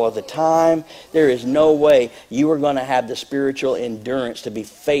negativity all of the time, there is no way you are going to have the spiritual endurance to be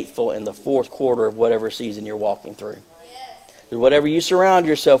faithful in the fourth quarter of whatever season you're walking through. Whatever you surround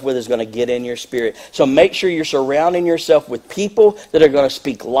yourself with is going to get in your spirit. So make sure you're surrounding yourself with people that are going to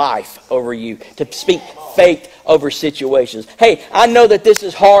speak life over you, to speak faith over situations. Hey, I know that this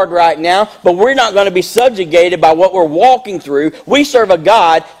is hard right now, but we're not going to be subjugated by what we're walking through. We serve a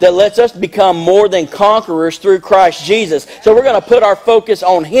God that lets us become more than conquerors through Christ Jesus. So we're going to put our focus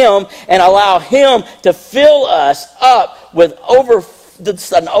on Him and allow Him to fill us up with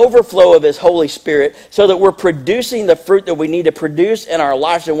an overflow of His Holy Spirit so that we're producing the fruit that we need to produce in our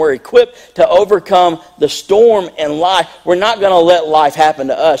lives, and we're equipped to overcome the storm in life. We're not going to let life happen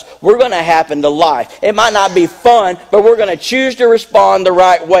to us. We're going to happen to life. It might not be fun, but we're going to choose to respond the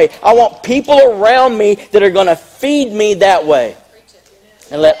right way. I want people around me that are going to feed me that way.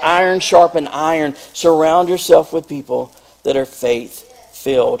 And let iron sharpen iron. Surround yourself with people that are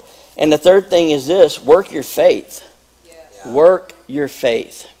faith-filled. And the third thing is this: work your faith. Work your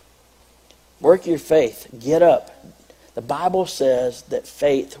faith. Work your faith. Get up. The Bible says that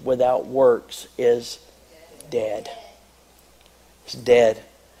faith without works is dead. It's dead.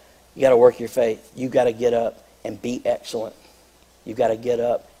 You got to work your faith. You got to get up and be excellent. You got to get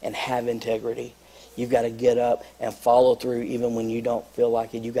up and have integrity. You got to get up and follow through even when you don't feel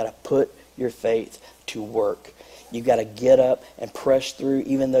like it. You got to put your faith to work. You got to get up and press through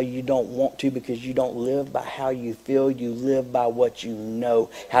even though you don't want to, because you don't live by how you feel. You live by what you know.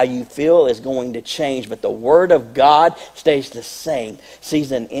 How you feel is going to change, but the Word of God stays the same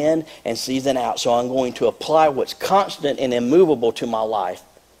season in and season out. So I'm going to apply what's constant and immovable to my life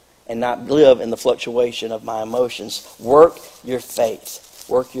and not live in the fluctuation of my emotions. Work your faith.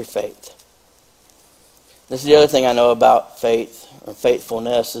 Work your faith. This is the other thing I know about faith or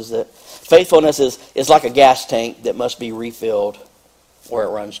faithfulness, is that faithfulness is like a gas tank that must be refilled or it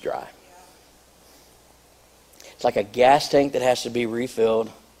runs dry. It's like a gas tank that has to be refilled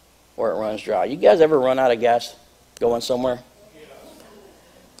or it runs dry. You guys ever run out of gas going somewhere?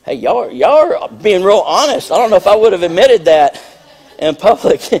 Hey, y'all are being real honest. I don't know if I would have admitted that in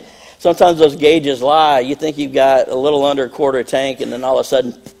public. Sometimes those gauges lie. You think you've got a little under a quarter tank, and then all of a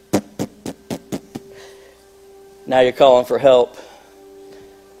sudden, now you're calling for help.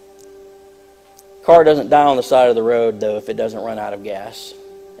 Car doesn't die on the side of the road, though, if it doesn't run out of gas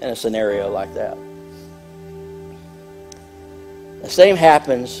in a scenario like that. The same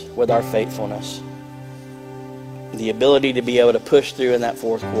happens with our faithfulness. The ability to be able to push through in that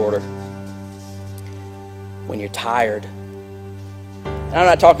fourth quarter when you're tired. And I'm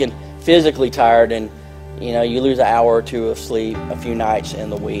not talking physically tired and you lose an hour or two of sleep a few nights in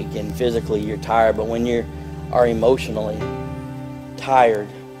the week and physically you're tired, but when you are emotionally tired,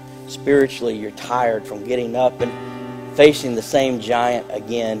 spiritually you're tired from getting up and facing the same giant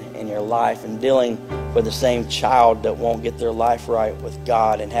again in your life and dealing with the same child that won't get their life right with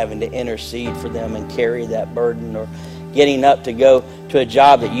God and having to intercede for them and carry that burden, or getting up to go to a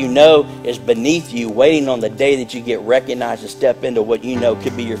job that you know is beneath you, waiting on the day that you get recognized and step into what you know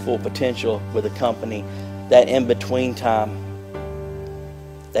could be your full potential with a company. That in-between time,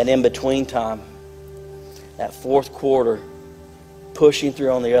 that fourth quarter, pushing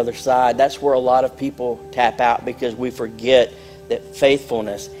through on the other side, that's where a lot of people tap out, because we forget that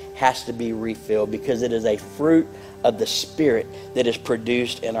faithfulness has to be refilled, because it is a fruit of the Spirit that is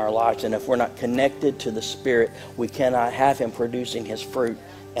produced in our lives. And if we're not connected to the Spirit, we cannot have Him producing His fruit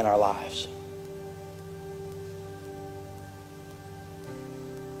in our lives.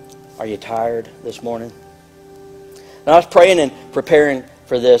 Are you tired this morning? When I was praying and preparing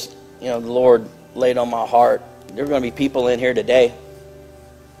for this, the Lord laid on my heart, there are going to be people in here today.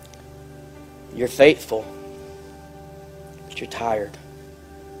 You're faithful, but you're tired.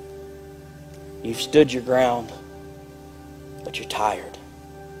 You've stood your ground, but you're tired.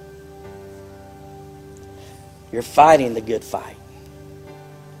 You're fighting the good fight.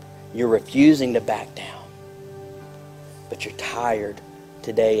 You're refusing to back down, but you're tired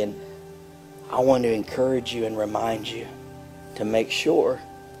today. And I want to encourage you and remind you to make sure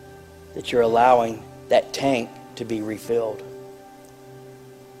that you're allowing that tank to be refilled,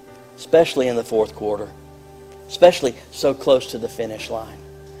 especially in the fourth quarter, especially so close to the finish line,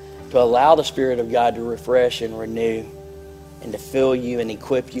 to allow the Spirit of God to refresh and renew and to fill you and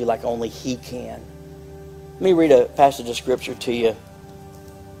equip you like only He can. Let me read a passage of Scripture to you.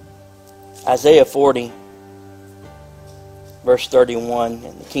 Isaiah 40, verse 31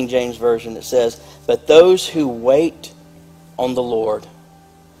 in the King James Version, it says, "But those who wait on the Lord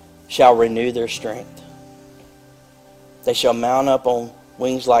shall renew their strength. They shall mount up on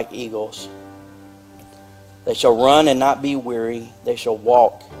wings like eagles. They shall run and not be weary. They shall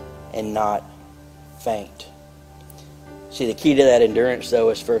walk and not faint." See, the key to that endurance, though,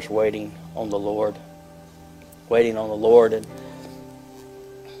 is first waiting on the Lord. Waiting on the Lord. And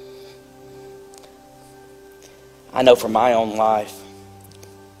I know from my own life,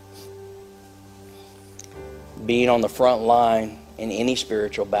 being on the front line in any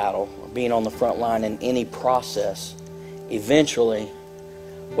spiritual battle, or being on the front line in any process, eventually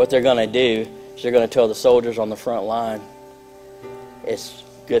what they're going to do is they're going to tell the soldiers on the front line, it's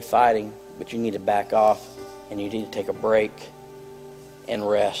good fighting, but you need to back off and you need to take a break and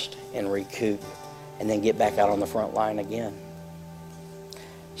rest and recoup and then get back out on the front line again.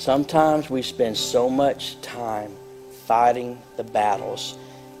 Sometimes we spend so much time fighting the battles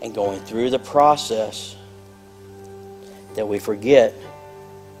and going through the process that we forget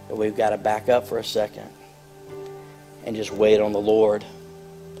that we've got to back up for a second and just wait on the Lord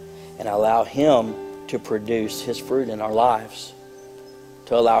and allow Him to produce His fruit in our lives,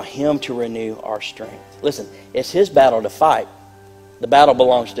 to allow Him to renew our strength. Listen, it's His battle to fight. The battle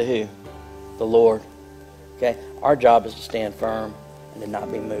belongs to who? The Lord. Okay? Our job is to stand firm and to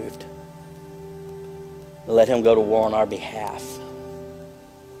not be moved. To let Him go to war on our behalf.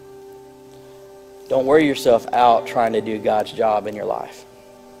 Don't wear yourself out trying to do God's job in your life.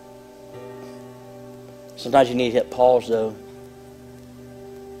 Sometimes you need to hit pause, though.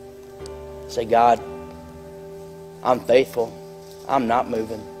 Say, God, I'm faithful. I'm not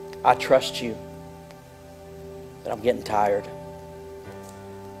moving. I trust you. But I'm getting tired.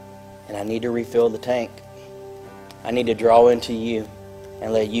 And I need to refill the tank. I need to draw into you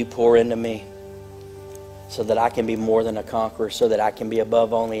and let you pour into me so that I can be more than a conqueror, so that I can be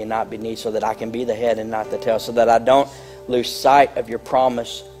above only and not beneath, so that I can be the head and not the tail, so that I don't lose sight of your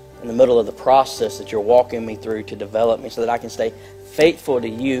promise in the middle of the process that you're walking me through to develop me, so that I can stay faithful to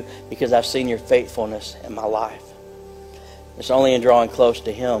you because I've seen your faithfulness in my life. It's only in drawing close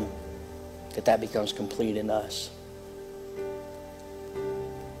to Him that becomes complete in us.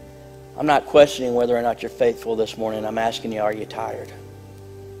 I'm not questioning whether or not you're faithful this morning. I'm asking you, are you tired?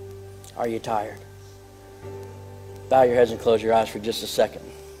 Are you tired? Bow your heads and close your eyes for just a second.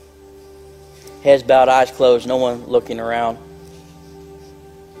 Heads bowed, eyes closed, no one looking around.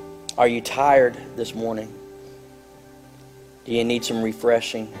 Are you tired this morning? Do you need some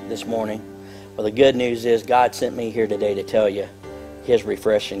refreshing this morning? Well, the good news is God sent me here today to tell you His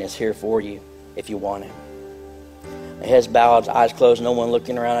refreshing is here for you if you want it. Heads bowed, eyes closed, no one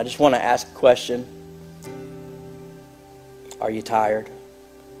looking around. I just want to ask a question. Are you tired?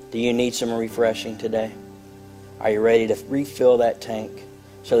 Do you need some refreshing today? Are you ready to refill that tank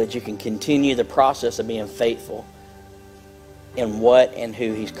so that you can continue the process of being faithful in what and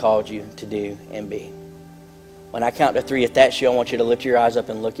who He's called you to do and be? When I count to 3, if that's you, I want you to lift your eyes up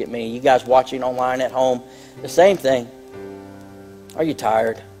and look at me. You guys watching online at home, the same thing. Are you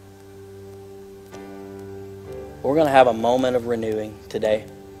tired? We're going to have a moment of renewing today.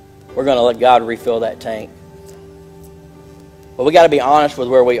 We're going to let God refill that tank. But we got to be honest with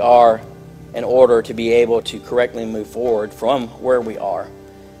where we are in order to be able to correctly move forward from where we are.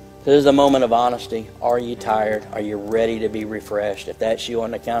 This is a moment of honesty. Are you tired? Are you ready to be refreshed? If that's you,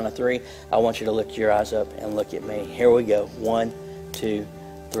 on the count of 3, I want you to lift your eyes up and look at me. Here we go. 1, 2,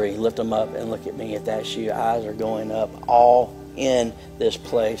 3. Lift them up and look at me. If that's you, eyes are going up all in this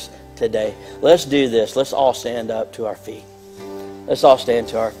place today. Let's do this. Let's all stand up to our feet. Let's all stand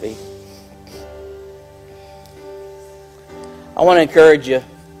to our feet. I want to encourage you,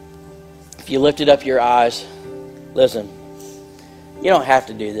 if you lifted up your eyes, listen, you don't have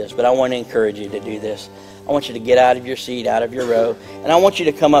to do this, but I want to encourage you to do this. I want you to get out of your seat, out of your row, and I want you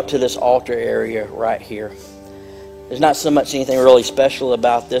to come up to this altar area right here. There's not so much anything really special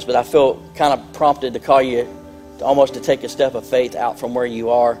about this, but I feel kind of prompted to call you almost to take a step of faith out from where you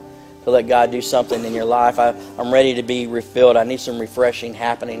are, to let God do something in your life. I'm ready to be refilled. I need some refreshing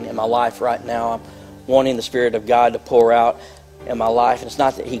happening in my life right now. I'm wanting the Spirit of God to pour out in my life. And it's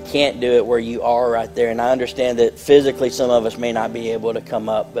not that He can't do it where you are right there. And I understand that physically some of us may not be able to come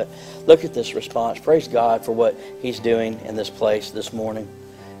up. But look at this response. Praise God for what He's doing in this place this morning.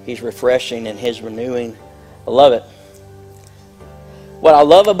 He's refreshing and His renewing. I love it. What I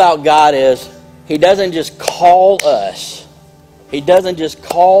love about God is He doesn't just call us. He doesn't just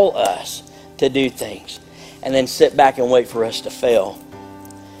call us to do things and then sit back and wait for us to fail.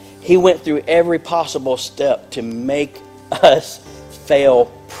 He went through every possible step to make us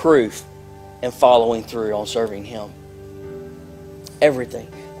fail-proof in following through on serving Him.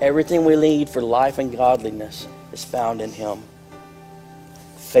 Everything. Everything we need for life and godliness is found in Him.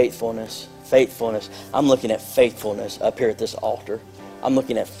 Faithfulness. Faithfulness. I'm looking at faithfulness up here at this altar. I'm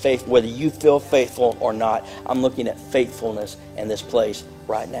looking at faith, whether you feel faithful or not. I'm looking at faithfulness in this place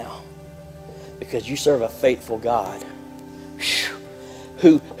right now. Because you serve a faithful God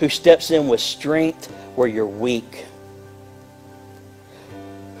who steps in with strength where you're weak.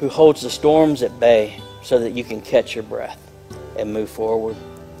 Who holds the storms at bay so that you can catch your breath and move forward.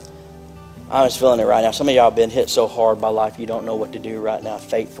 I'm just feeling it right now. Some of y'all have been hit so hard by life you don't know what to do right now.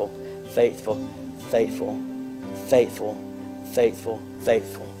 Faithful, faithful, faithful, faithful, faithful,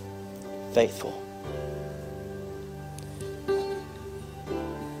 faithful, faithful.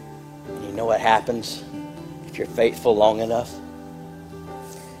 You know what happens if you're faithful long enough?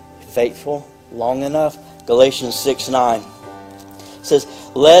 Faithful long enough. Galatians 6:9 says,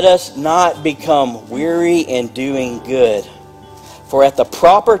 "Let us not become weary in doing good, for at the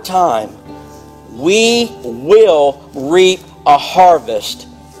proper time we will reap a harvest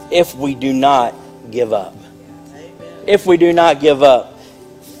if we do not give up." If we do not give up.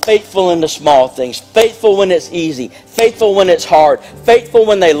 Faithful in the small things. Faithful when it's easy. Faithful when it's hard. Faithful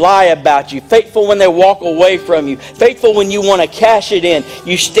when they lie about you. Faithful when they walk away from you. Faithful when you want to cash it in.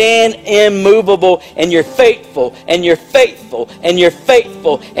 You stand immovable and you're faithful and you're faithful and you're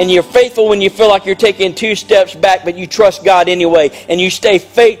faithful and you're faithful when you feel like you're taking 2 steps back, but you trust God anyway, and you stay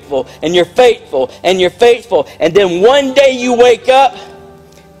faithful and you're faithful and you're faithful, and then one day you wake up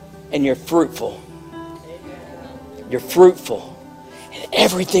and you're fruitful. You're fruitful. And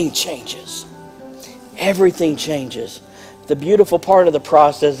everything changes. Everything changes. The beautiful part of the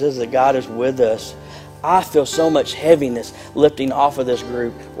process is that God is with us. I feel so much heaviness lifting off of this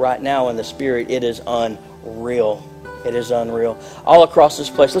group right now in the Spirit. It is unreal. It is unreal. All across this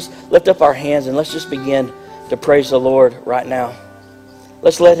place, let's lift up our hands and let's just begin to praise the Lord right now.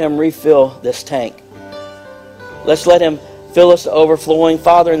 Let's let Him refill this tank. Let's let Him fill us to overflowing.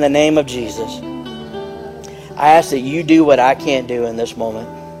 Father, in the name of Jesus, I ask that you do what I can't do in this moment.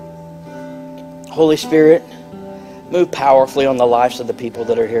 Holy Spirit, move powerfully on the lives of the people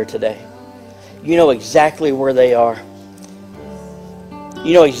that are here today. You know exactly where they are.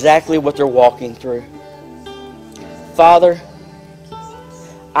 You know exactly what they're walking through. Father,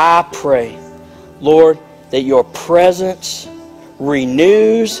 I pray, Lord, that your presence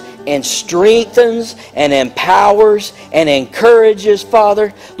renews and strengthens and empowers and encourages,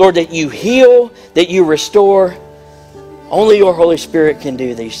 Father. Lord, that you heal, that you restore. Only your Holy Spirit can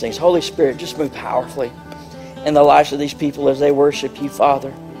do these things. Holy Spirit, just move powerfully in the lives of these people as they worship you,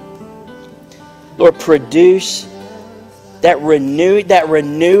 Father. Lord, produce that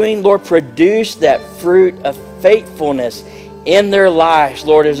renewing. Lord, produce that fruit of faithfulness in their lives,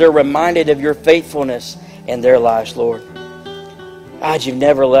 Lord, as they're reminded of your faithfulness in their lives, Lord. God, you've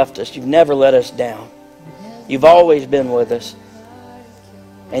never left us. You've never let us down. You've always been with us.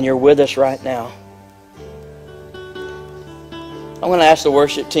 And you're with us right now. I'm going to ask the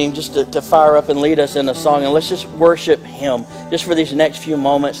worship team just to fire up and lead us in a song. And let's just worship Him just for these next few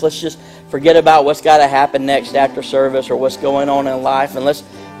moments. Let's just forget about what's got to happen next after service or what's going on in life. And let's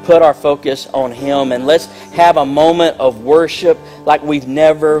put our focus on Him. And let's have a moment of worship like we've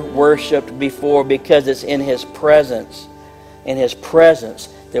never worshiped before, because it's in His presence. In His presence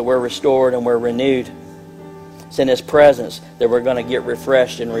that we're restored and we're renewed. It's in His presence that we're going to get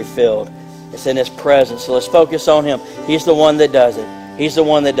refreshed and refilled. It's in His presence. So let's focus on Him. He's the one that does it. He's the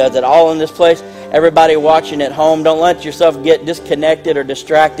one that does it. All in this place, everybody watching at home, don't let yourself get disconnected or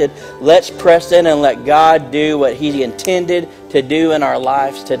distracted. Let's press in and let God do what He intended to do in our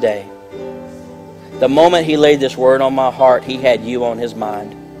lives today. The moment He laid this word on my heart, He had you on His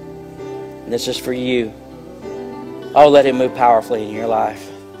mind. And this is for you. Oh, let Him move powerfully in your life.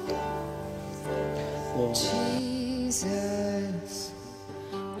 Jesus,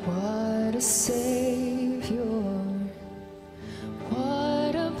 what a Savior,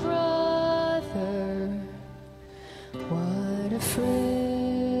 what a brother, what a friend,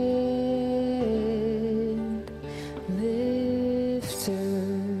 lifter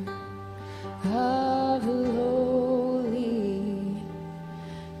of the lowly.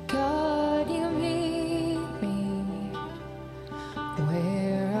 God, you meet me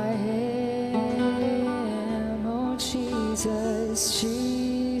where I am. Oh, Jesus,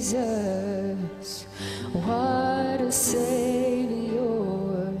 Jesus, what a Savior,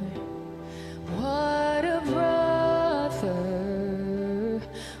 what a brother,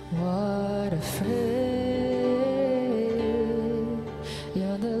 what a friend.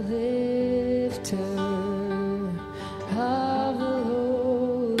 You're the lifter of the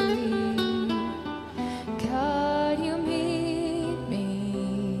lowly. God, you meet me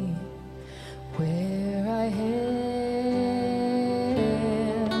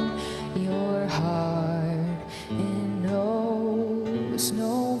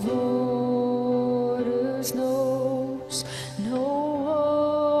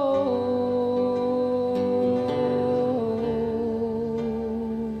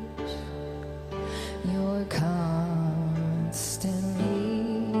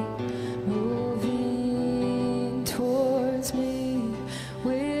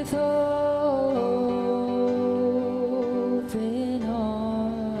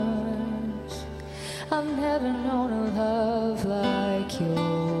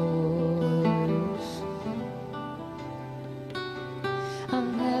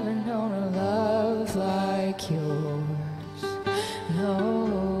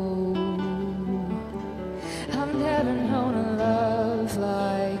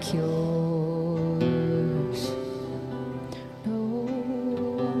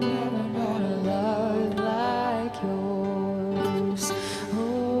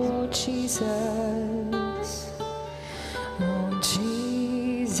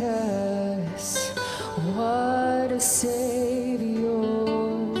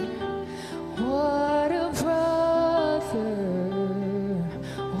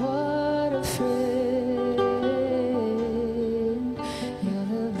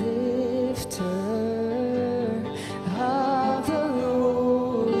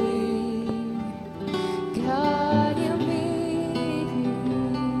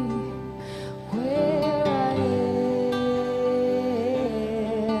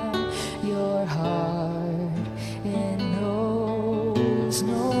There's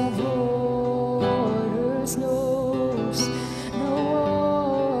no borders, no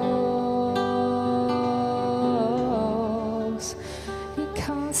walls. You're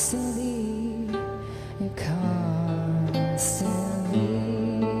constantly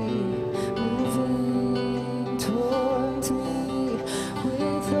moving towards me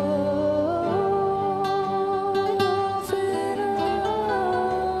with open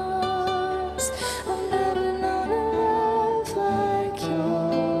arms. I've never known a love like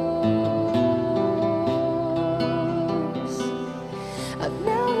yours. I've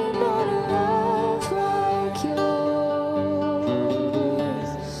never known a love like yours.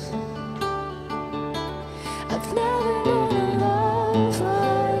 I've never known a love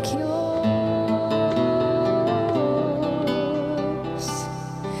like yours.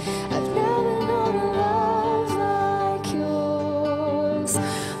 I've never known a love like yours.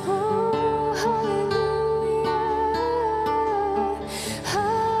 Oh, hallelujah,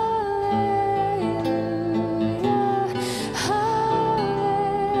 hallelujah, hallelujah.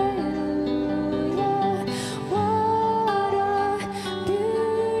 What a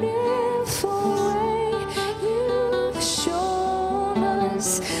beautiful way you've shown us.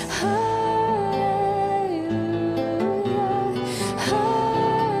 Hallelujah, hallelujah.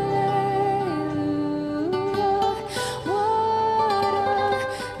 What a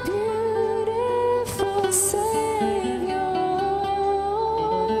beautiful Savior.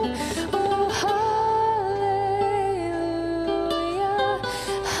 Oh, hallelujah,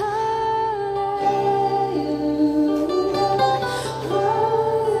 hallelujah. What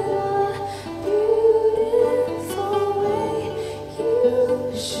a beautiful way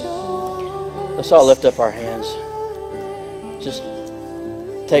you've shown Let's all lift up our hands. Just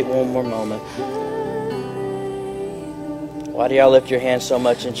take one more moment. Why do y'all lift your hands so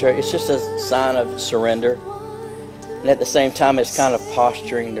much in church? It's just a sign of surrender. And at the same time, it's kind of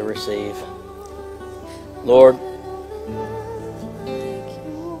posturing to receive. Lord,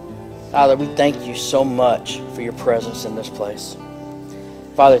 Father, we thank you so much for your presence in this place.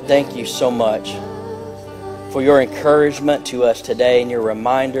 Father, thank you so much for your encouragement to us today and your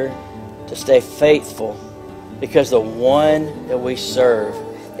reminder to stay faithful, because the one that we serve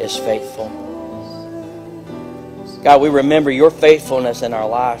is faithful. God, we remember your faithfulness in our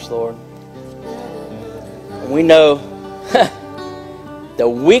lives, Lord. And we know that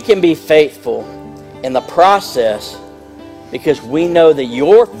we can be faithful in the process because we know that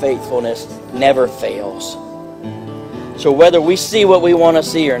your faithfulness never fails. So whether we see what we want to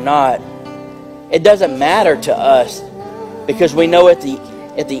see or not, it doesn't matter to us, because we know at the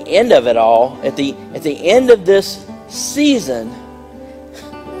end of it all, at the end of this season,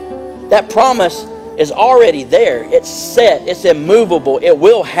 that promise is already there. It's set. It's immovable. It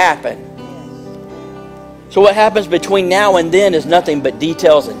will happen. So what happens between now and then is nothing but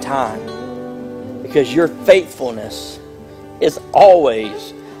details and time, because your faithfulness is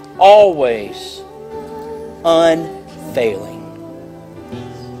always, always unfailing.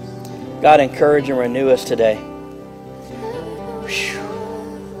 God, encourage and renew us today. Whew.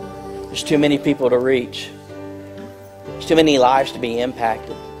 There's too many people to reach. There's too many lives to be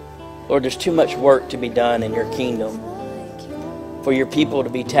impacted. Lord, there's too much work to be done in your kingdom for your people to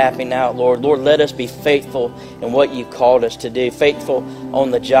be tapping out, Lord. Lord, let us be faithful in what you called us to do. Faithful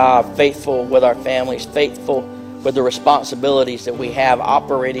on the job, faithful with our families, faithful with the responsibilities that we have,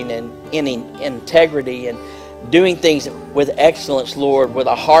 operating in integrity and doing things with excellence, Lord, with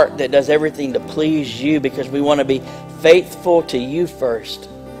a heart that does everything to please you, because we want to be faithful to you first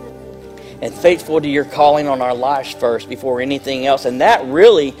and faithful to your calling on our lives first before anything else. And that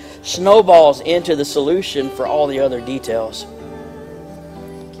really snowballs into the solution for all the other details.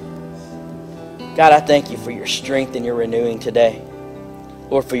 God, I thank you for your strength and your renewing today.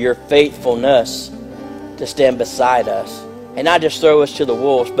 Lord, for your faithfulness to stand beside us and not just throw us to the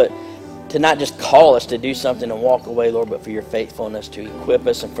wolves, but to not just call us to do something and walk away, Lord, but for your faithfulness to equip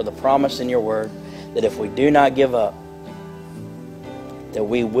us, and for the promise in your word that if we do not give up, that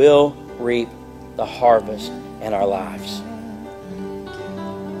we will reap the harvest in our lives.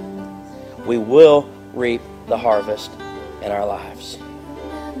 We will reap the harvest in our lives.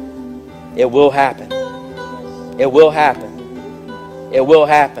 It will happen. It will happen. It will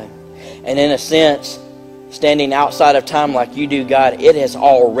happen. And in a sense, standing outside of time like you do, God, it has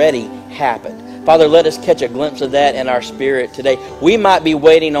already happened. Father, let us catch a glimpse of that in our spirit today. We might be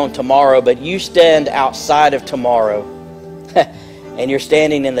waiting on tomorrow, but you stand outside of tomorrow. And you're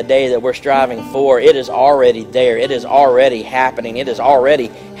standing in the day that we're striving for. It is already there. It is already happening. It has already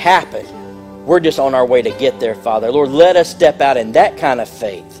happened. We're just on our way to get there, Father. Lord, let us step out in that kind of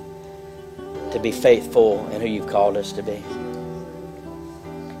faith to be faithful in who you've called us to be.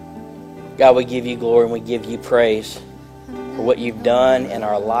 God, we give you glory and we give you praise for what you've done in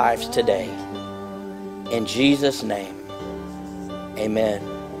our lives today. In Jesus' name, amen,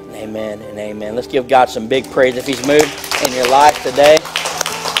 amen, and amen. Let's give God some big praise if he's moved in your life today.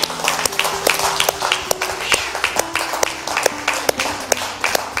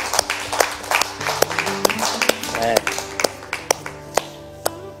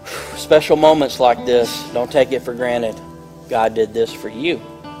 Special moments like this, don't take it for granted. God did this for you.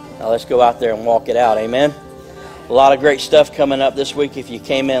 Now let's go out there and walk it out. Amen. A lot of great stuff coming up this week. If you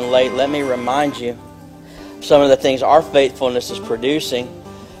came in late, let me remind you some of the things our faithfulness is producing.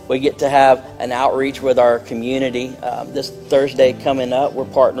 We get to have an outreach with our community. This Thursday coming up, we're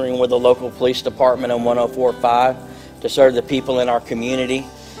partnering with the local police department on 104.5 to serve the people in our community,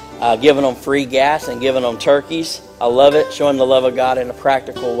 giving them free gas and giving them turkeys. I love it, showing the love of God in a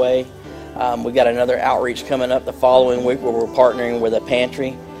practical way. We got another outreach coming up the following week where we're partnering with a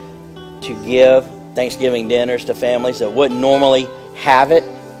pantry to give Thanksgiving dinners to families that wouldn't normally have it.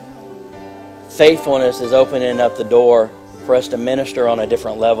 Faithfulness is opening up the door for us to minister on a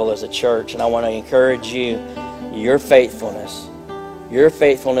different level as a church. And I want to encourage you, your faithfulness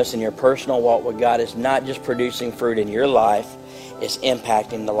in your personal walk with God is not just producing fruit in your life, it's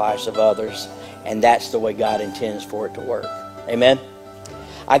impacting the lives of others. And that's the way God intends for it to work. Amen.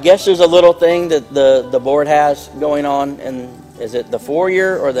 I guess there's a little thing that the board has going on, and is it the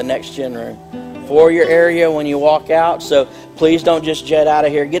foyer or the next gen room? Foyer area when you walk out. So please don't just jet out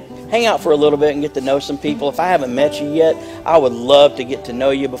of here. Hang out for a little bit and get to know some people. If I haven't met you yet, I would love to get to know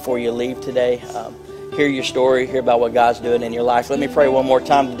you before you leave today. Hear your story, hear about what God's doing in your life. Let me pray one more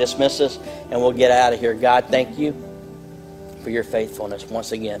time to dismiss us, and we'll get out of here. God, thank you for your faithfulness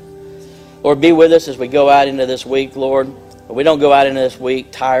once again. Lord, be with us as we go out into this week, Lord. We don't go out into this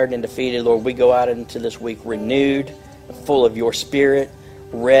week tired and defeated, Lord. We go out into this week renewed, full of your spirit,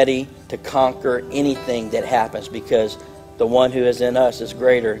 ready to conquer anything that happens, because the one who is in us is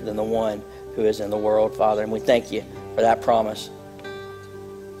greater than the one who is in the world, Father. And we thank you for that promise.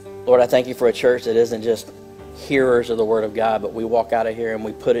 Lord, I thank you for a church that isn't just hearers of the word of God, but we walk out of here and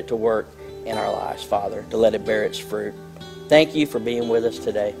we put it to work in our lives, Father, to let it bear its fruit. Thank you for being with us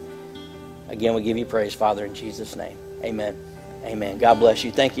today. Again, we give you praise, Father, in Jesus' name. Amen. Amen. God bless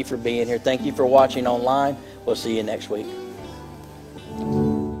you. Thank you for being here. Thank you for watching online. We'll see you next week.